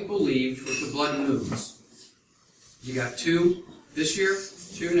always believed with the blood moons, you got 2 this year,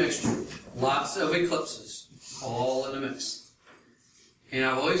 2 next year. Lots of eclipses, all in the mix. And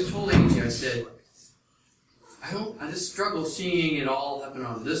I've always told Angie, I said, I just struggle seeing it all happen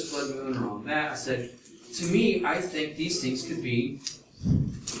on this blood moon or on that. I said, to me, I think these things could be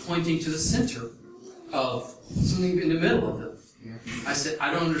pointing to the center of something in the middle of them. I said,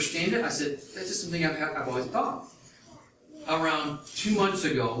 I don't understand it. I said, that's just something I've always thought. Around 2 months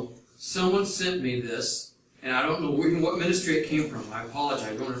ago, someone sent me this, and I don't know what ministry it came from. I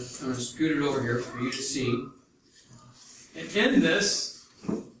apologize. I'm going to scoot it over here for you to see. And in this,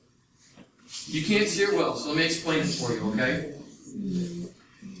 you can't see it well, so let me explain it for you, okay?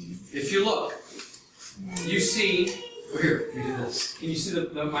 If you look, you see, here, let me do this. Can you see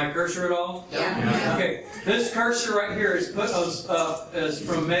my cursor at all? Yeah. Okay, this cursor right here is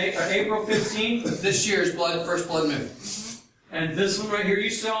from April 15th, this year's first blood moon. And this one right here you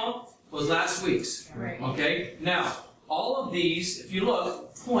saw was last week's. Right. Okay? Now, all of these, if you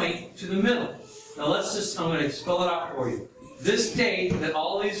look, point to the middle. Now I'm going to spell it out for you. This date that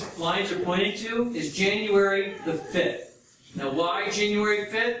all these lines are pointing to is January the 5th. Now, why January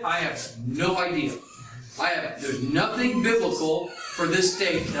 5th? I have no idea. There's nothing biblical for this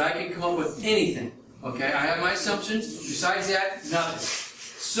date that I can come up with anything. Okay? I have my assumptions. Besides that, nothing.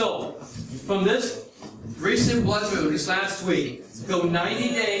 So, from this recent blood moon, this last week, go 90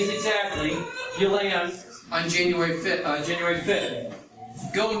 days exactly, you land on January 5th.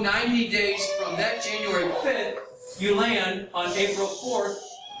 Go 90 days from that January 5th, you land on April 4th,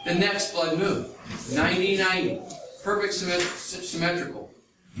 the next blood moon. 90-90. Perfect symmetrical.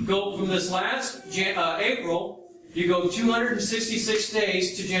 Go from this last April, you go 266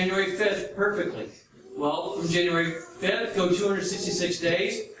 days to January 5th perfectly. Well, from January 5th, go 266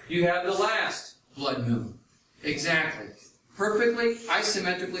 days, you have the last blood moon. Exactly. Perfectly,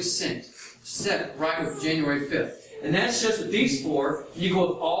 isometrically set right with January 5th. And that's just with these 4. You go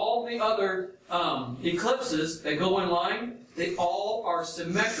with all the other eclipses that go in line, they all are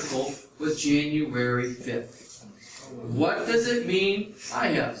symmetrical with January 5th. What does it mean? I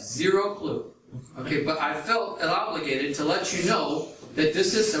have zero clue. Okay, but I felt obligated to let you know that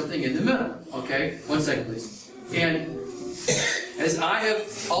this is something in the middle. Okay, 1 second please. And as I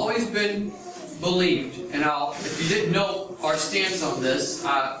have always been believed, and if you didn't know our stance on this,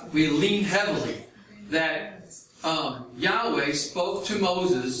 we lean heavily that Yahweh spoke to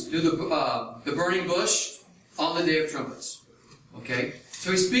Moses through the burning bush on the Day of Trumpets. Okay?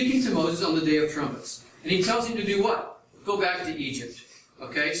 So he's speaking to Moses on the Day of Trumpets. And he tells him to do what? Go back to Egypt.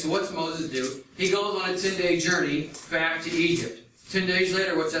 Okay? So what's Moses do? He goes on a 10-day journey back to Egypt. 10 days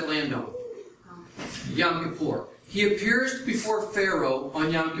later, what's that land on? Yom Kippur. He appears before Pharaoh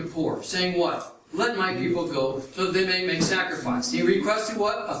on Yom Kippur, saying what? Let my people go so that they may make sacrifice. He requested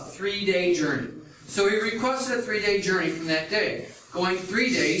what? A 3-day journey. So he requested a 3-day journey from that day. Going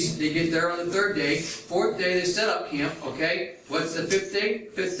 3 days, they get there on the 3rd day. 4th day, they set up camp. Okay, what's the 5th day?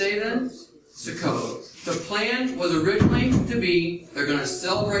 5th day then? Sukkot. The plan was originally to be, they're going to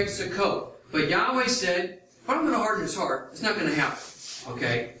celebrate Sukkot. But Yahweh said, but I'm going to harden his heart. It's not going to happen.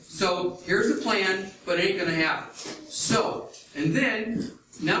 Okay, so here's the plan, but it ain't going to happen. So, and then,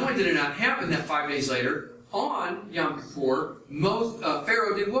 not only did it not happen that 5 days later, on Yom Kippur,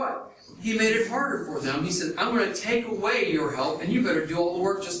 Pharaoh did what? He made it harder for them. He said, I'm going to take away your help, and you better do all the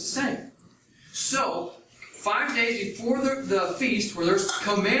work just the same. So, 5 days before the feast, where they're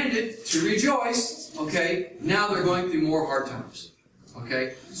commanded to rejoice, okay, now they're going through more hard times.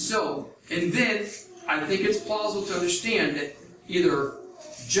 Okay? So, and then, I think it's plausible to understand that either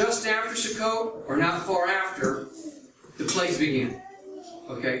just after Sukkot, or not far after, the plagues began.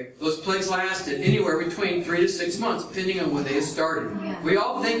 Okay, those plagues lasted anywhere between 3 to 6 months, depending on when they had started. We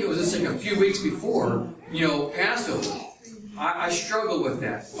all think it was just like a few weeks before, Passover. I struggle with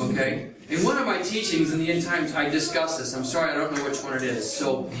that, okay? In one of my teachings in the end times, I discuss this. I'm sorry, I don't know which one it is.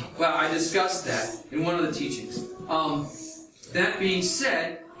 So, I discussed that in one of the teachings. That being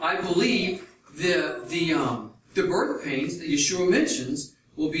said, I believe the birth pains that Yeshua mentions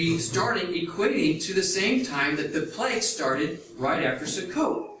will be equating to the same time that the plague started right after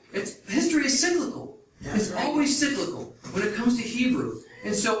Sukkot. History is cyclical. It's always cyclical when it comes to Hebrew.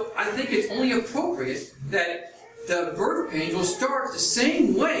 And so I think it's only appropriate that the birth pains will start the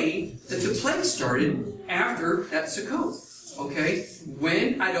same way that the plague started after that Sukkot. Okay?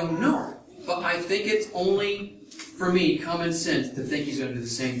 When? I don't know. But I think it's only, for me, common sense to think he's going to do the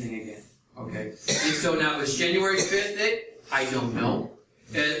same thing again. Okay? And so now, is January 5th it? I don't know.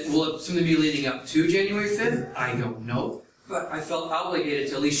 Will it soon be leading up to January 5th? I don't know. But I felt obligated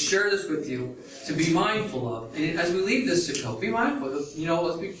to at least share this with you, to be mindful of. And as we leave this Sukkot, be mindful of,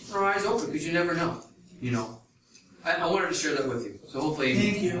 let's keep our eyes open, because you never know. I wanted to share that with you. So hopefully...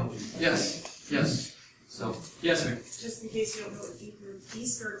 Thank you. Yes. So, yes, ma'am. Just in case you don't know,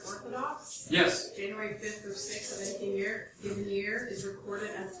 Eastern Orthodox, yes, January 5th or 6th of any given year is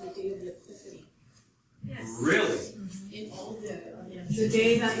recorded as the day of the Epiphany. Yes. Really? In all the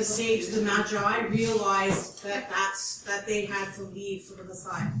day that the sage, the Magi, realized that they had to leave for the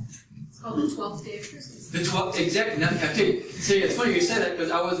Messiah. It's called the 12th day of Christmas. The 12th, exactly. Now, see, it's funny you say that, because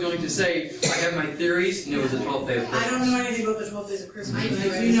I was going to say I have my theories, and it was the 12th day of Christmas. I don't know anything about the 12 days of Christmas. I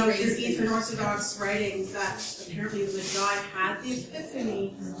do know through Eastern Orthodox writings that apparently the Magi had the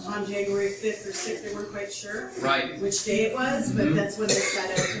Epiphany on January 5th or 6th. They weren't quite sure which day it was, but that's when they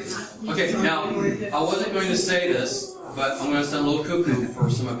set out. Okay, now, I wasn't going to say this, but I'm going to sound a little cuckoo for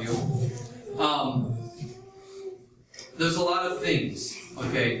some of you. There's a lot of things,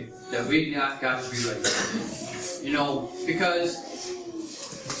 okay, that we've got to be ready for. Because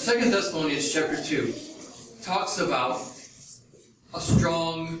 2 Thessalonians chapter 2 talks about a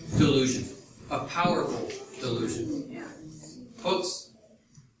strong delusion, a powerful delusion. Folks,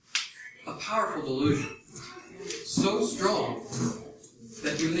 a powerful delusion. So strong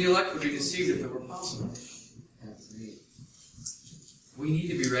that even the elect would be deceived if it were possible. We need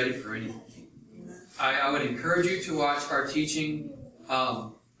to be ready for anything. I would encourage you to watch our teaching,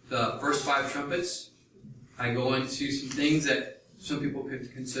 the first 5 trumpets. I go into some things that some people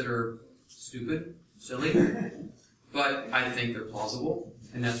could consider stupid, silly, but I think they're plausible,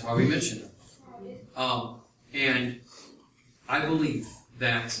 and that's why we mention them. And I believe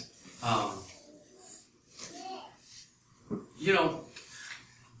that,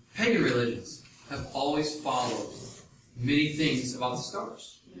 pagan religions have always followed many things about the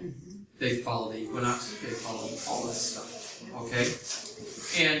stars. They follow the equinoxes, they follow all that stuff. Okay?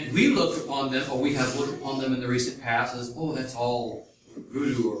 And we look upon them, or we have looked upon them in the recent past as, that's all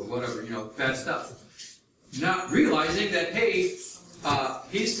voodoo or whatever, bad stuff. Not realizing that, hey,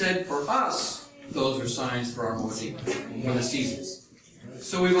 he said for us, those are signs for our moedim, for the seasons.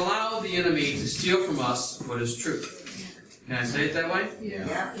 So we've allowed the enemy to steal from us what is true. Can I say it that way?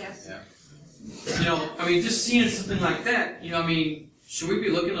 Yeah. Yes. Just seeing something like that, should we be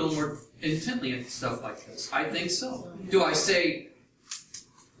looking a little more intently at stuff like this? I think so. Do I say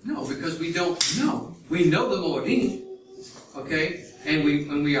no, because we don't know. We know the moedim, okay, and we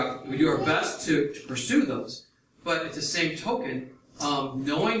do our best to pursue those. But at the same token,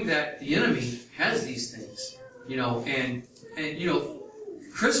 knowing that the enemy has these things, and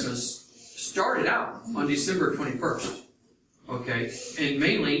Christmas started out on December 21st, okay, and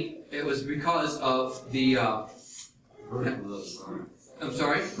mainly it was because of the birth of the sun. I'm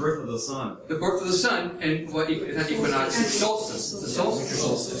sorry? Birth of the sun. The birth of the sun, and what it has equinox, solstice. The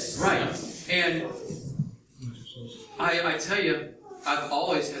solstice. Right. And I tell you, I've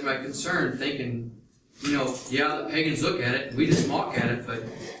always had my concern thinking, the pagans look at it, we just mock at it, but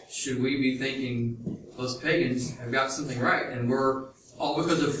should we be thinking those pagans have got something right, and we're all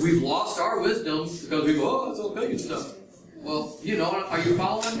because if we've lost our wisdom, because we go, it's all pagan stuff. Well, are you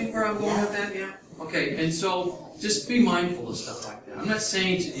following me where I'm going with that? Yeah. Okay, and so just be mindful of stuff like that. I'm not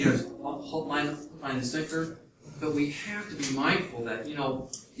saying to, line the sinker, but we have to be mindful that,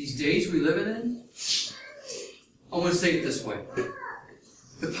 these days we live in, I want to say it this way.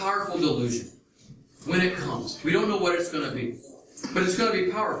 The powerful delusion, when it comes, we don't know what it's going to be, but it's going to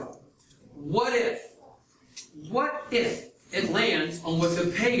be powerful. What if it lands on what the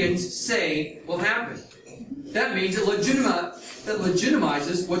pagans say will happen? That means it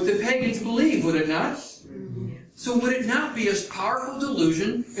legitimizes what the pagans believe, would it not? So would it not be a powerful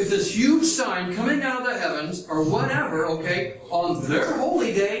delusion if this huge sign coming out of the heavens, or whatever, okay, on their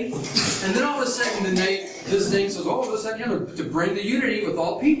holy day, and then all of a sudden this thing says, to bring the unity with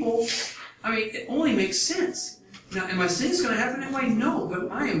all people. It only makes sense. Now, am I saying it's going to happen that way? No,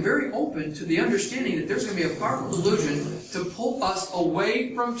 but I am very open to the understanding that there's going to be a powerful delusion to pull us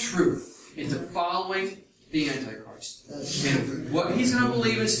away from truth into following the Antichrist. And what he's going to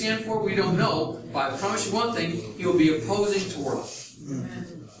believe and stand for, we don't know. But I promise you one thing, he will be opposing Torah.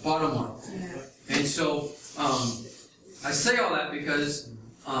 Bottom line. And so, I say all that because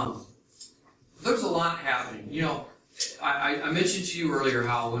there's a lot happening. You know, I mentioned to you earlier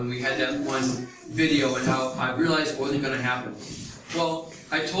how when we had that one video and how I realized it wasn't going to happen. Well,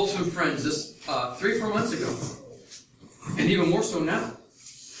 I told some friends this 3 or 4 months ago, and even more so now.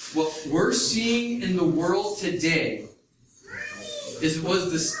 What we're seeing in the world today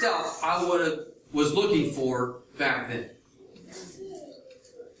was the stuff I was looking for back then.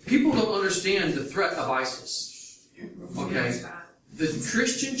 People don't understand the threat of ISIS. Okay? The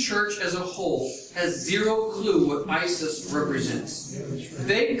Christian church as a whole has zero clue what ISIS represents.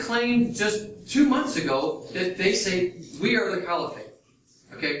 They claimed just 2 months ago that they say, we are the caliphate.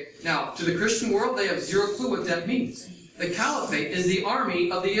 Okay? Now, to the Christian world, they have zero clue what that means. The caliphate is the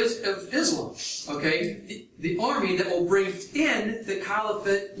army of Islam. Okay? The army that will bring in the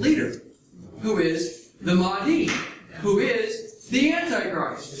caliphate leader, who is the Mahdi, who is the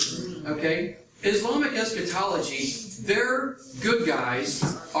Antichrist. Okay? Islamic eschatology, their good guys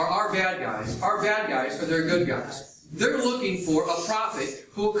are our bad guys. Our bad guys are their good guys. They're looking for a prophet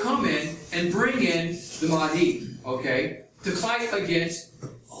who will come in and bring in the Mahdi, okay, to fight against,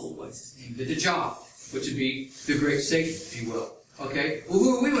 what's his name? The Dajjal, which would be the great Satan, if you will. Okay? Well,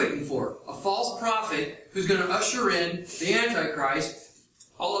 who are we waiting for? A false prophet who's going to usher in the Antichrist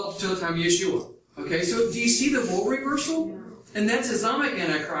all up until the time of Yeshua. Okay? So do you see the role reversal? And that's Islamic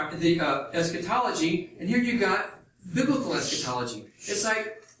eschatology, and here you got biblical eschatology. It's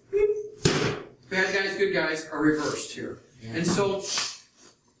like, bad guys, good guys are reversed here. And so,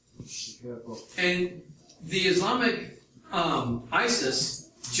 and the Islamic ISIS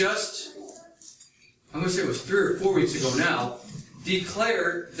just, I'm going to say it was 3 or 4 weeks ago now,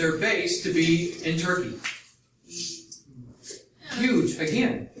 declared their base to be in Turkey. Huge,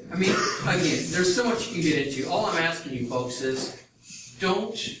 again. I mean, again, there's so much you can get into. All I'm asking you folks is,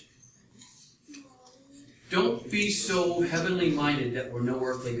 don't be so heavenly minded that we're no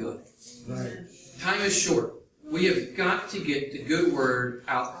earthly good. Right. Time is short. We have got to get the good word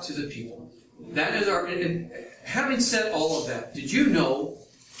out to the people. That is our. And having said all of that, did you know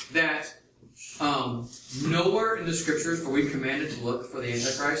that nowhere in the scriptures are we commanded to look for the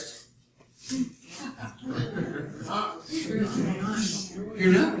Antichrist?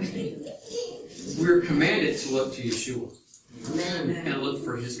 You're not. We're commanded to look to Yeshua and look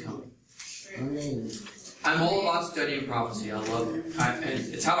for His coming. I'm all about studying prophecy. I love it.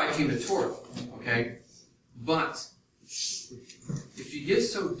 And it's how I came to Torah. Okay? But if you get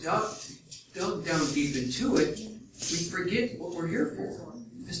so dug down deep into it, we forget what we're here for.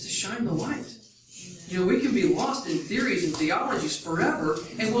 Is to shine the light. You know, we can be lost in theories and theologies forever,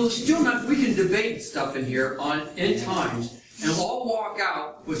 and we'll still not, we can debate stuff in here on end times, and we'll all walk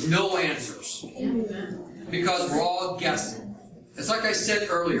out with no answers. Because we're all guessing. It's like I said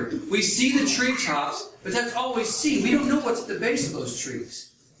earlier, we see the treetops, but that's all we see. We don't know what's at the base of those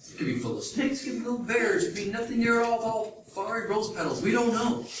trees. It could be full of snakes, it could be little bears, it could be nothing near all fiery rose petals. We don't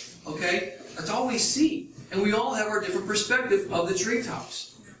know. Okay? That's all we see. And we all have our different perspective of the treetops.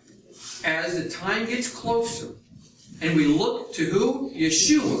 As the time gets closer, and we look to who?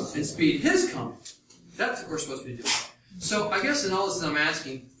 Yeshua, and speed His coming. That's what we're supposed to be doing. So I guess in all this I'm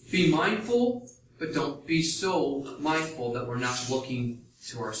asking, be mindful, but don't be so mindful that we're not looking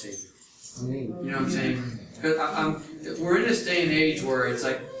to our Savior. You know what I'm saying? Because we're in this day and age where it's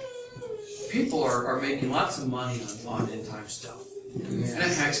like, people are making lots of money on end time stuff. And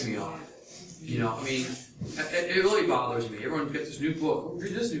that hacks me off. You know, I mean, it really bothers me. Everyone's got this new book. Oh,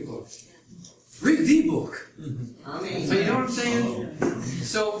 read this new book. Read the book. So you know what I'm saying?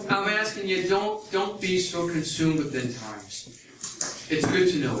 So I'm asking you, don't be so consumed with end times. It's good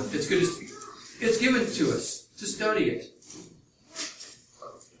to know it. It's good to, it's given to us to study it.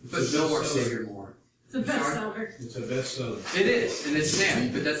 But know our Savior more. It's a bestseller. It's a bestseller. It is, and it's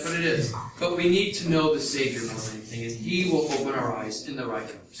sad, but that's what it is. But we need to know the Savior more than anything, and He will open our eyes in the right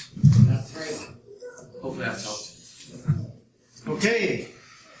terms. That's right. Hopefully that's helped. Okay.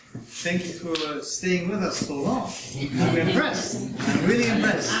 Thank you for staying with us so long. I'm impressed. I'm really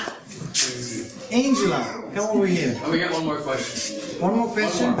impressed. Angela, come over here. Oh, we got one more question. One more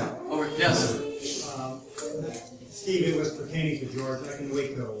question? Over. Yes. Steve, it was pertaining to George. I can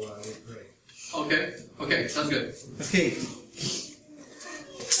wait till we pray. Okay. Okay. Sounds good. Okay.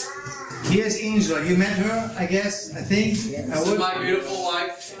 Here's Angela. You met her, I guess, I think. This is my beautiful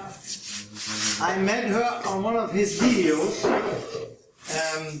wife. I met her on one of his videos.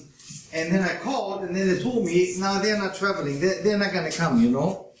 And then I called, and then they told me, no, they're not traveling. They're not going to come, you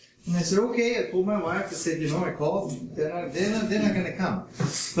know. And I said, okay. I told my wife, I said, you know, I called. They're not going to come.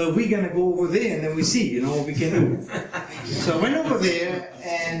 But we're going to go over there, and then we see, you know, what we can do. So I went over there,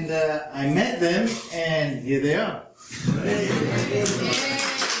 and I met them, and here they are.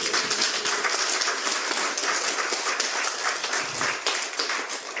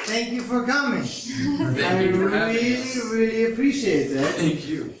 thank you for coming. Thank you for having us. Really appreciate that. Thank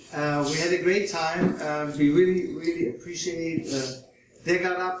you. We had a great time. We really appreciate. They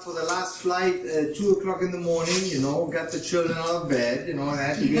got up for the last flight at 2 o'clock in the morning. Got the children out of bed. They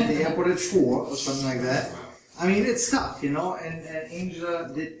had to be at the airport at 4 or something like that. I mean, it's tough, and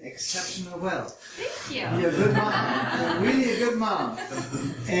Angela did exceptionally well. Thank you. You're a good mom. You're really a good mom.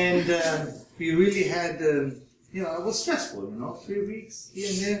 And we really had, it was stressful, 3 weeks here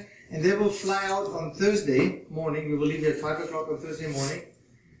and there. And they will fly out on Thursday morning. We will leave at 5 o'clock on Thursday morning.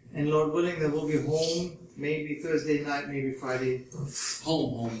 And Lord willing, they will be home maybe Thursday night, maybe Friday.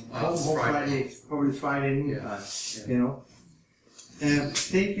 Home Friday. Probably Friday noontime,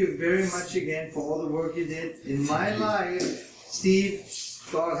 Thank you very much again for all the work you did. In my life, Steve,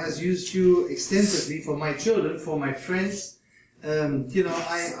 God has used you extensively for my children, for my friends. I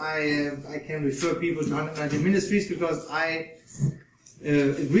can refer people to 190 Ministries because I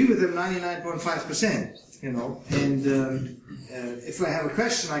agree with them 99.5%, and if I have a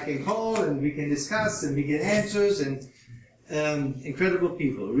question I can call and we can discuss and we get answers, and incredible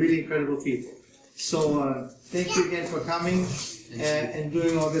people, really incredible people. So thank you again for coming and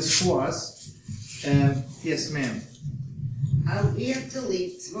doing all this for us. Yes, ma'am. We have to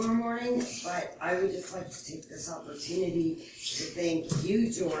leave tomorrow morning, but I would just like to take this opportunity to thank you,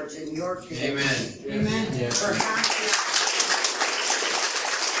 George, and your family. Amen. For having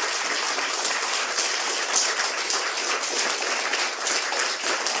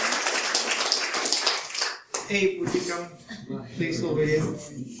Abe, would you come? Please over here.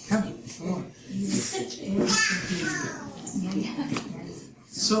 Come on.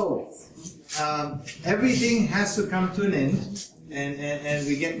 So, everything has to come to an end, and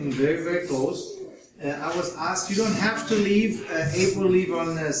we're getting very, very close. I was asked, you don't have to leave. Abe will leave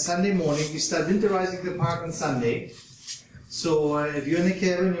on Sunday morning. We start winterizing the park on Sunday. So if you're in the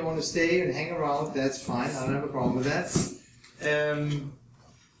cabin, you want to stay and hang around, that's fine. I don't have a problem with that.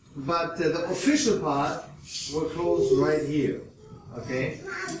 But the official part will close right here. Okay?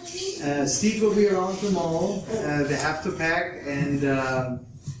 Steve will be around tomorrow. They have to pack, and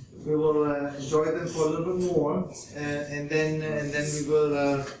we will enjoy them for a little bit more, and then we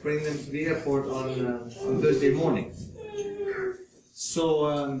will bring them to the airport on Thursday morning.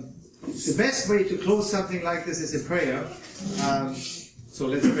 So the best way to close something like this is a prayer. So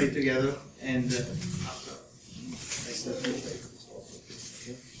let's pray together, and after.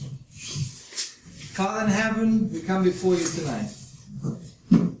 Father in heaven, we come before you tonight,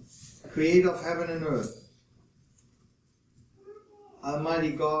 Creator of heaven and earth.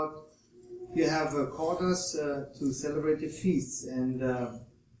 Almighty God, you have called us to celebrate your feasts, and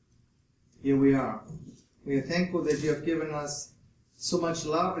here we are. We are thankful that you have given us so much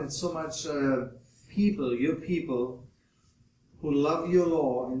love and so much people, your people, who love your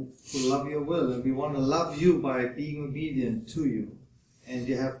law and who love your will, and we want to love you by being obedient to you. And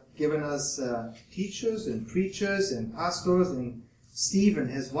you have given us teachers and preachers and pastors, and Steve and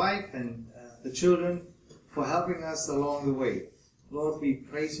his wife and the children for helping us along the way. Lord, we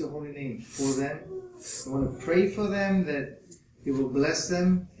praise your holy name for them. We want to pray for them, that you will bless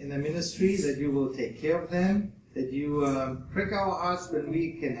them in their ministry, that you will take care of them, that you prick our hearts when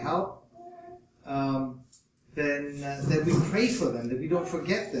we can help, that we pray for them, that we don't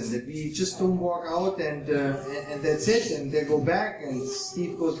forget them, that we just don't walk out and that's it, and they go back, and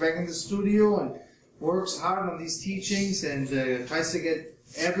Steve goes back in the studio and works hard on these teachings and tries to get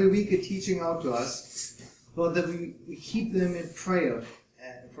every week a teaching out to us. Lord, that we keep them in prayer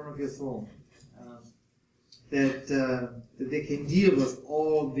in front of your throne, that they can deal with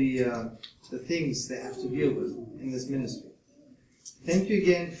all the things they have to deal with in this ministry. Thank you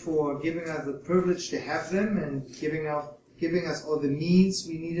again for giving us the privilege to have them and giving us all the means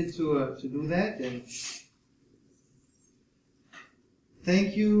we needed to do that. And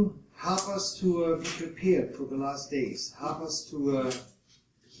thank you. Help us to be prepared for the last days. Help us to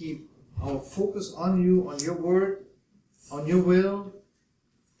keep our focus on you, on your word, on your will.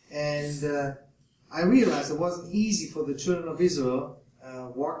 And I realized it wasn't easy for the children of Israel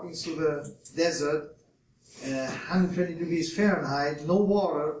walking through the desert, 120 degrees Fahrenheit, no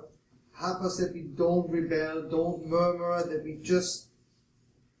water. Help us that we don't rebel, don't murmur, that we just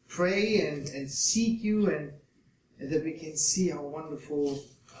pray and seek you, and that we can see how wonderful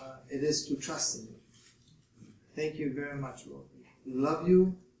it is to trust in you. Thank you very much, Lord. We love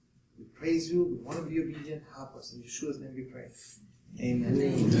you. We praise you. We want to be obedient. Help us. In Yeshua's name we pray. Amen.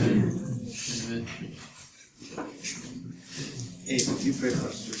 Amen. Hey, you pray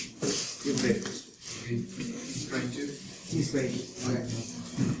first. You pray first. He's praying too? He's praying.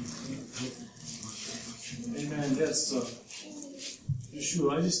 Amen. Yes,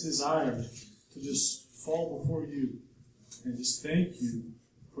 Yeshua, I just desire to just fall before you and just thank you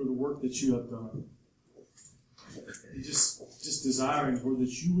for the work that you have done. And just desiring, Lord,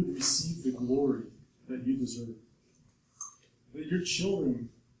 that you would receive the glory that you deserve. That your children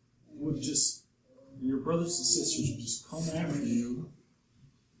would just, and your brothers and sisters would just come after you.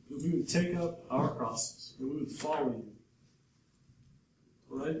 That we would take up our crosses. That we would follow you.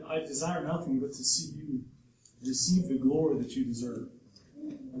 Lord, I desire nothing but to see you receive the glory that you deserve.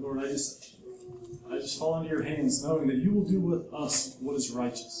 And Lord, I just fall into your hands, knowing that you will do with us what is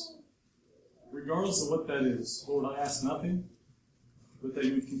righteous. Regardless of what that is, Lord, I ask nothing, but that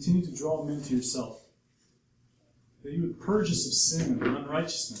you would continue to draw men to yourself. That you would purge us of sin and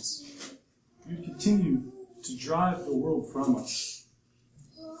unrighteousness. You would continue to drive the world from us.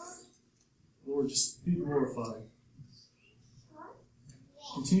 Lord, just be glorified.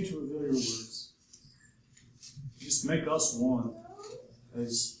 Continue to reveal your words. Just make us one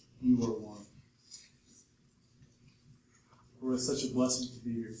as you are one. Lord, it's such a blessing to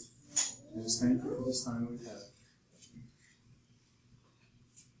be here. I just thank you for this time we've had.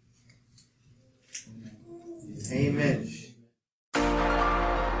 Amen.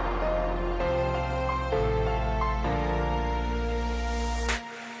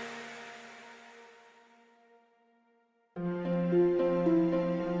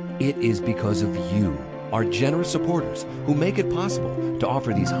 It is because of you, our generous supporters, who make it possible to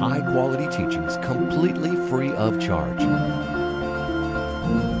offer these high-quality teachings completely free of charge.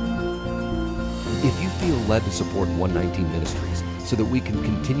 If you feel led to support 119 Ministries so that we can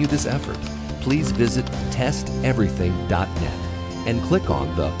continue this effort, please visit testeverything.net and click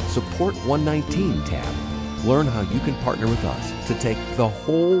on the Support 119 tab. Learn how you can partner with us to take the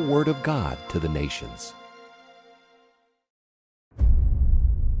whole Word of God to the nations.